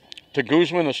to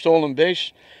Guzman, a stolen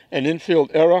base, an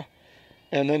infield error,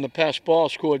 and then the pass ball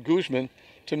scored Guzman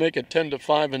to make it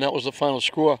 10-5, and that was the final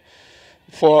score.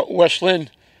 For West Lynn,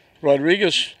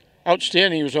 Rodriguez,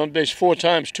 outstanding. He was on base 4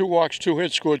 times, 2 walks, 2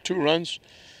 hits, scored 2 runs.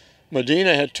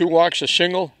 Medina had 2 walks, a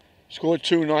single, scored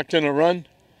 2, knocked in a run.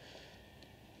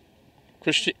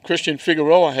 Christian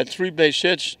Figueroa had 3 base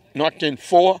hits, knocked in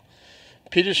 4.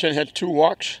 Peterson had 2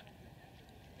 walks.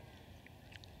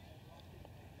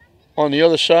 On the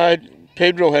other side,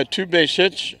 Pedro had 2 base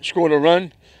hits, scored a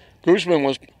run. Guzman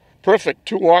was perfect,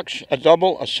 2 walks, a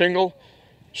double, a single,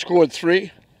 scored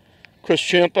 3. Chris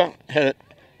Champa had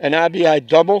an RBI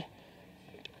double,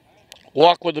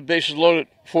 walk with the bases loaded,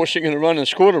 forcing in a run and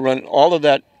scored a run, all of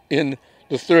that in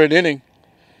the 3rd inning.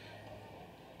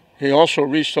 He also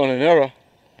reached on an error.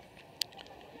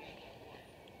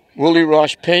 Willie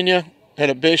Ross Pena had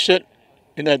a base hit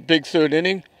in that big 3rd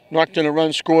inning, knocked in a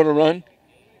run, scored a run.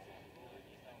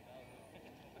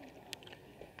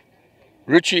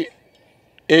 Richie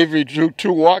Avery drew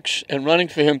 2 walks, and running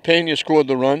for him, Pena scored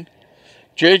the run.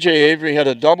 J.J. Avery had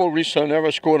a double, reached on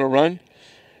error, scored a run.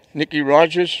 Nicky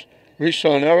Rogers reached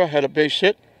on error, had a base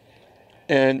hit.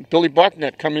 And Billy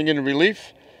Bachnet coming in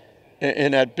relief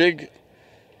in that big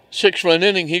 6-run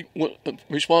inning. He was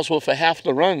responsible for half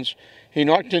the runs. He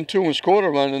knocked in 2 and scored a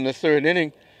run in the 3rd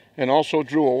inning and also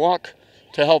drew a walk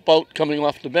to help out coming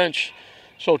off the bench.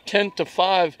 So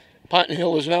 10-5,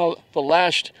 Pinehill is now the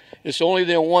last. It's only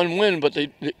their 1 win, but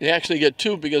they actually get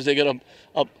 2 because they get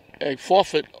a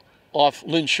forfeit off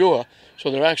Lynn Shore. So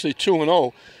they're actually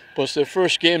 2-0, but it's their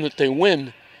first game that they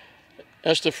win.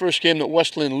 That's the first game that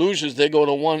West Lynn loses. They go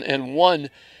to 1-1.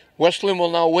 West Lynn will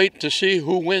now wait to see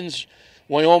who wins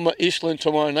Wyoma Eastland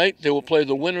tomorrow night. They will play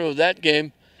the winner of that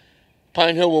game.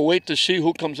 Pinehill will wait to see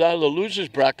who comes out of the losers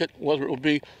bracket, whether it will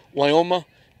be Wyoma,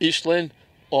 Eastland,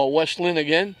 or West Lynn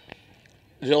again.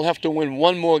 They'll have to win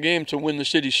 1 more game to win the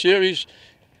city series.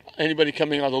 Anybody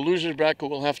coming out of the losers bracket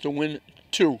will have to win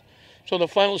 2. So the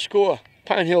final score,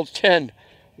 Pinehill 10,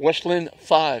 West Lynn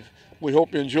 5. We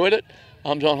hope you enjoyed it.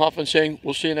 I'm John Hoffman saying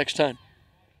we'll see you next time.